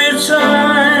 Every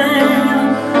time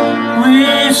we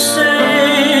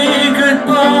say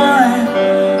goodbye,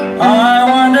 I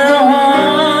wonder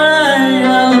why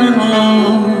a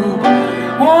little.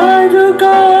 Why do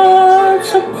gods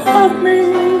above me,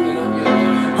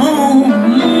 who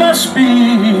must be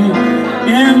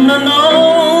in the know,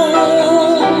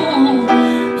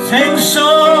 think so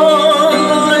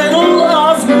little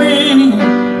of me,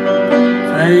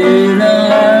 they'd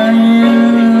allow you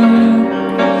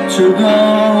to go.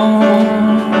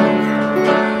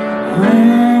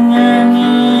 When you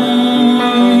need,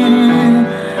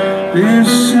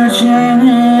 there's such an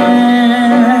air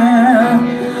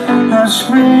of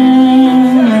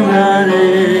spring about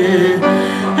it.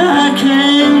 I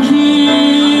can hear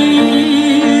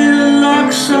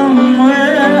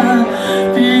somewhere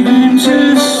begin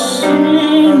to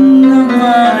sing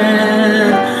about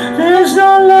it. There's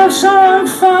no love song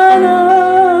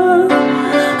finer,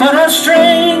 but how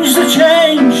strange the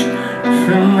change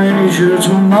from leisure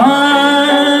to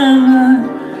mine.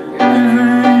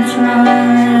 Every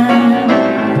time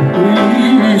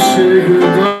we say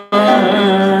goodbye.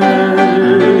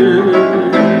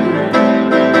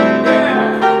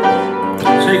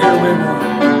 Take it away, boy.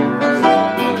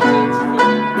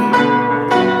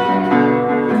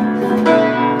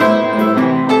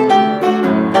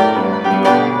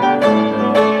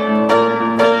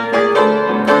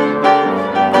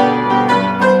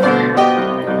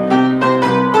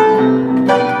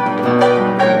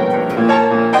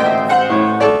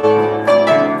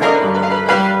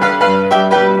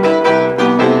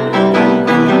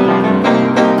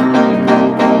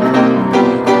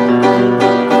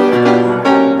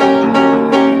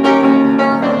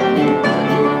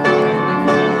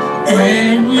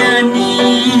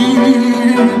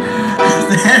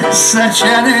 Such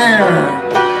an air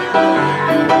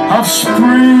of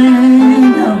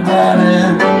spring about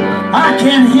it. I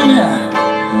can hear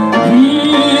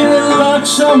luck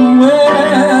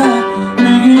somewhere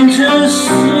begin to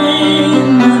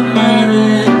sing about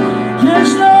it.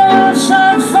 There's no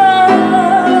outside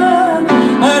fire,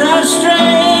 but how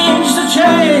strange the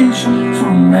change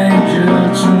from major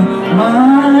to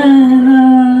minor.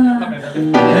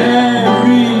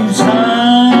 Every time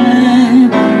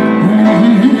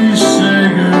say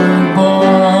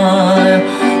goodbye,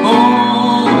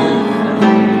 oh,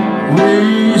 we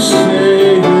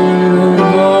say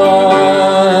goodbye.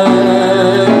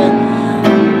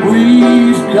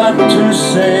 We've got to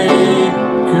say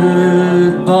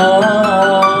goodbye.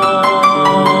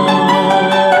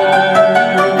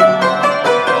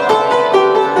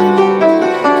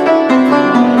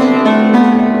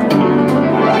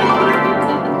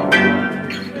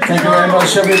 Thank you very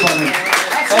much, everybody.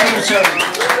 Thank you, sir.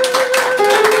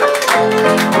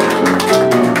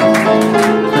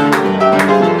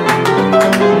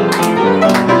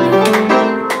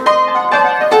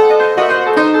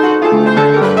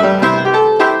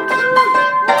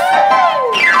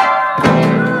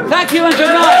 Thank you and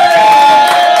good night.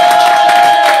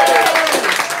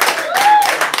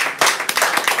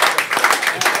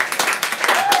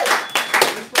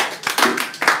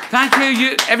 Thank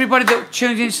you, everybody that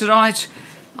tuned in tonight.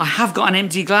 I have got an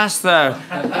empty glass though.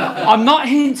 I'm not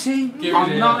hinting.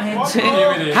 I'm not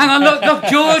hinting. Hang on, look,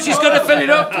 George is going to fill it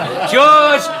up.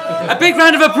 George, a big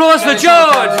round of applause for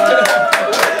George.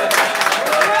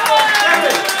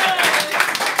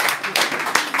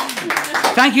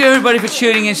 Thank you everybody for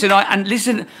tuning in tonight. And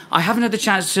listen, I haven't had the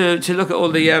chance to look at all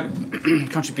the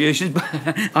contributions, but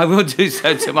I will do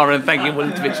so tomorrow. And thank you all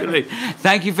individually.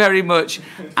 Thank you very much,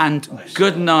 and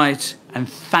good night. And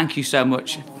thank you so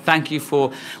much. Thank you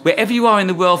for wherever you are in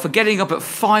the world for getting up at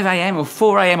 5 a.m. or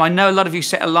 4 a.m. I know a lot of you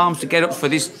set alarms to get up for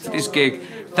this gig.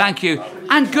 Thank you,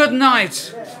 and good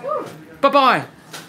night. Bye bye.